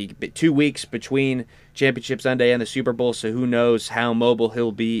 2 weeks between Championship Sunday and the Super Bowl, so who knows how mobile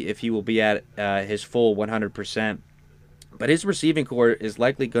he'll be, if he will be at his full 100%. But his receiving core is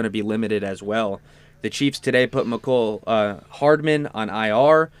likely going to be limited as well. The Chiefs today put McCole Hardman on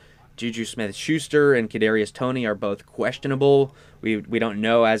IR. Juju Smith-Schuster and Kadarius Toney are both questionable. We don't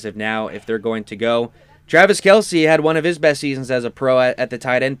know as of now if they're going to go. Travis Kelce had one of his best seasons as a pro at the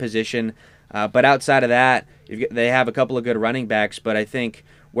tight end position. But outside of that, they have a couple of good running backs. But I think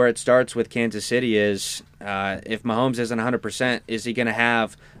where it starts with Kansas City is if Mahomes isn't 100%, is he going to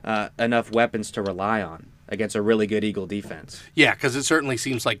have enough weapons to rely on against a really good Eagle defense? Yeah, because it certainly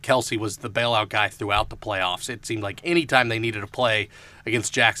seems like Kelce was the bailout guy throughout the playoffs. It seemed like any time they needed to play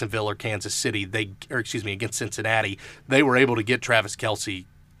against Jacksonville or Kansas City, against Cincinnati, they were able to get Travis Kelce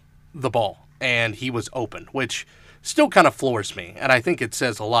the ball, and he was open, which still kind of floors me. And I think it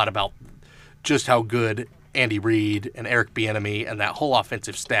says a lot about just how good Andy Reid and Eric Bieniemy and that whole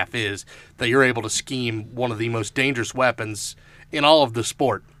offensive staff is, that you're able to scheme one of the most dangerous weapons in all of the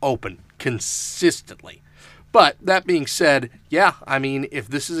sport open consistently. But that being said, yeah, I mean, if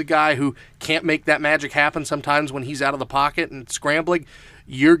this is a guy who can't make that magic happen sometimes when he's out of the pocket and scrambling,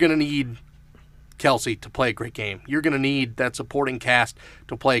 you're going to need Kelce to play a great game. You're going to need that supporting cast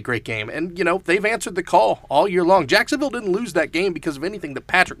to play a great game. And, they've answered the call all year long. Jacksonville didn't lose that game because of anything that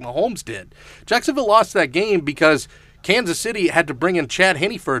Patrick Mahomes did. Jacksonville lost that game because Kansas City had to bring in Chad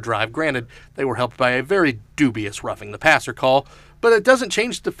Henne for a drive. Granted, they were helped by a very dubious roughing the passer call, but it doesn't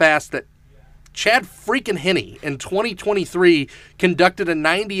change the fact that Chad freaking Henne in 2023 conducted a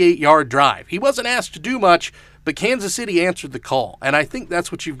 98-yard drive. He wasn't asked to do much, but Kansas City answered the call, and I think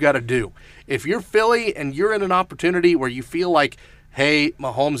that's what you've got to do. If you're Philly and you're in an opportunity where you feel like, hey,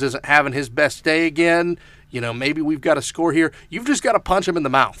 Mahomes isn't having his best day again, maybe we've got a score here, you've just got to punch him in the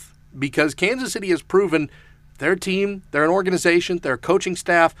mouth, because Kansas City has proven their team, they're an organization, their coaching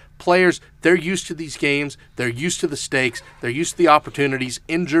staff, players, they're used to these games, they're used to the stakes, they're used to the opportunities,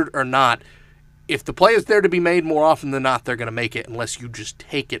 injured or not. If the play is there to be made, more often than not, they're going to make it unless you just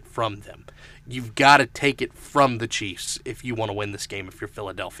take it from them. You've got to take it from the Chiefs if you want to win this game if you're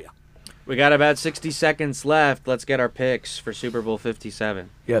Philadelphia. We got about 60 seconds left. Let's get our picks for Super Bowl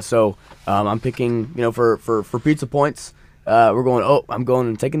 57. Yeah, so I'm picking, for pizza points, I'm going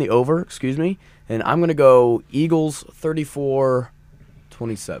and taking the over, and I'm going to go Eagles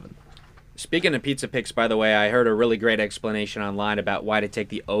 34-27. Speaking of pizza picks, by the way, I heard a really great explanation online about why to take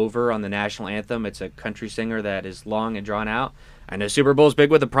the over on the national anthem. It's a country singer that is long and drawn out. I know Super Bowl's big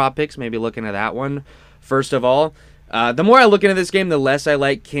with the prop picks, maybe looking at that one. First of all, the more I look into this game, the less I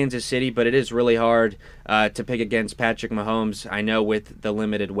like Kansas City, but it is really hard to pick against Patrick Mahomes, I know, with the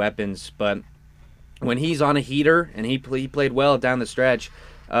limited weapons. But when he's on a heater, and he played well down the stretch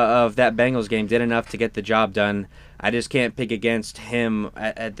of that Bengals game, did enough to get the job done, I just can't pick against him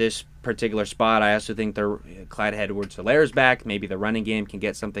at this particular spot. I also think Clyde Edwards-Hilaire's back. Maybe the running game can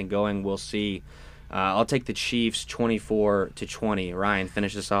get something going. We'll see. I'll take the Chiefs 24-20. Ryan,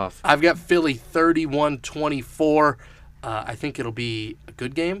 finish this off. I've got Philly 31-24. I think it'll be a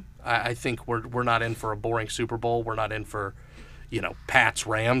good game. I think we're not in for a boring Super Bowl. We're not in for, Pats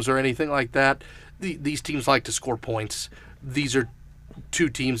Rams or anything like that. These teams like to score points. These are two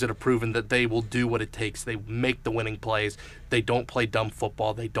teams that have proven that they will do what it takes. They make the winning plays. They don't play dumb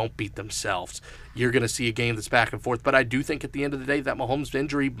football. They don't beat themselves. You're going to see a game that's back and forth. But I do think at the end of the day that Mahomes'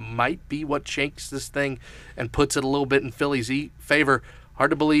 injury might be what shakes this thing and puts it a little bit in Philly's favor.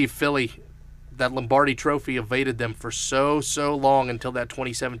 Hard to believe Philly, that Lombardi trophy evaded them for so long until that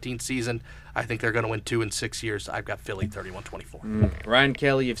 2017 season. I think they're going to win 2 in 6 years. I've got Philly 31-24. Ryan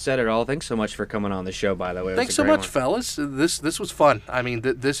Kelly, you've said it all. Thanks so much for coming on the show, by the way. Thanks so much, fellas. This was fun. I mean,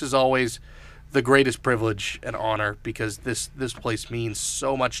 this is always the greatest privilege and honor because this place means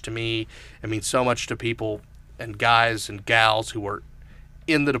so much to me. It means so much to people and guys and gals who were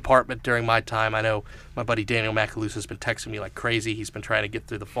in the department during my time. I know my buddy Daniel Macalusa has been texting me like crazy. He's been trying to get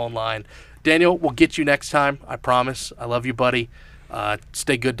through the phone line. Daniel, we'll get you next time. I promise. I love you, buddy.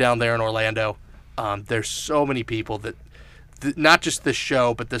 Stay good down there in Orlando. There's so many people that not just this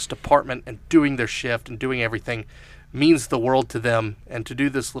show, but this department and doing their shift and doing everything means the world to them. And to do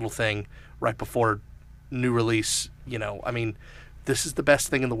this little thing right before new release, I mean, this is the best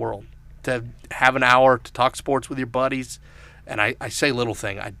thing in the world. To have an hour to talk sports with your buddies. And I say little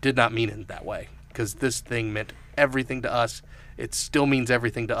thing. I did not mean it that way because this thing meant everything to us. It still means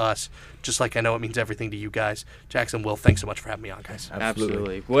everything to us, just like I know it means everything to you guys. Jackson, Will, thanks so much for having me on, guys.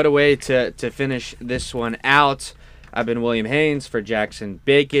 Absolutely. What a way to finish this one out. I've been William Haynes for Jackson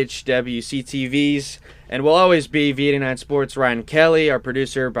Bakich, WCTVs, and we'll always be V89 Sports. Ryan Kelly, our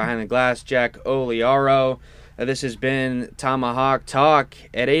producer behind the glass, Jack Oliaro. This has been Tomahawk Talk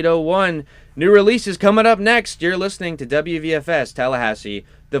at 8:01. New releases coming up next. You're listening to WVFS Tallahassee,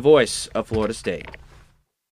 the voice of Florida State.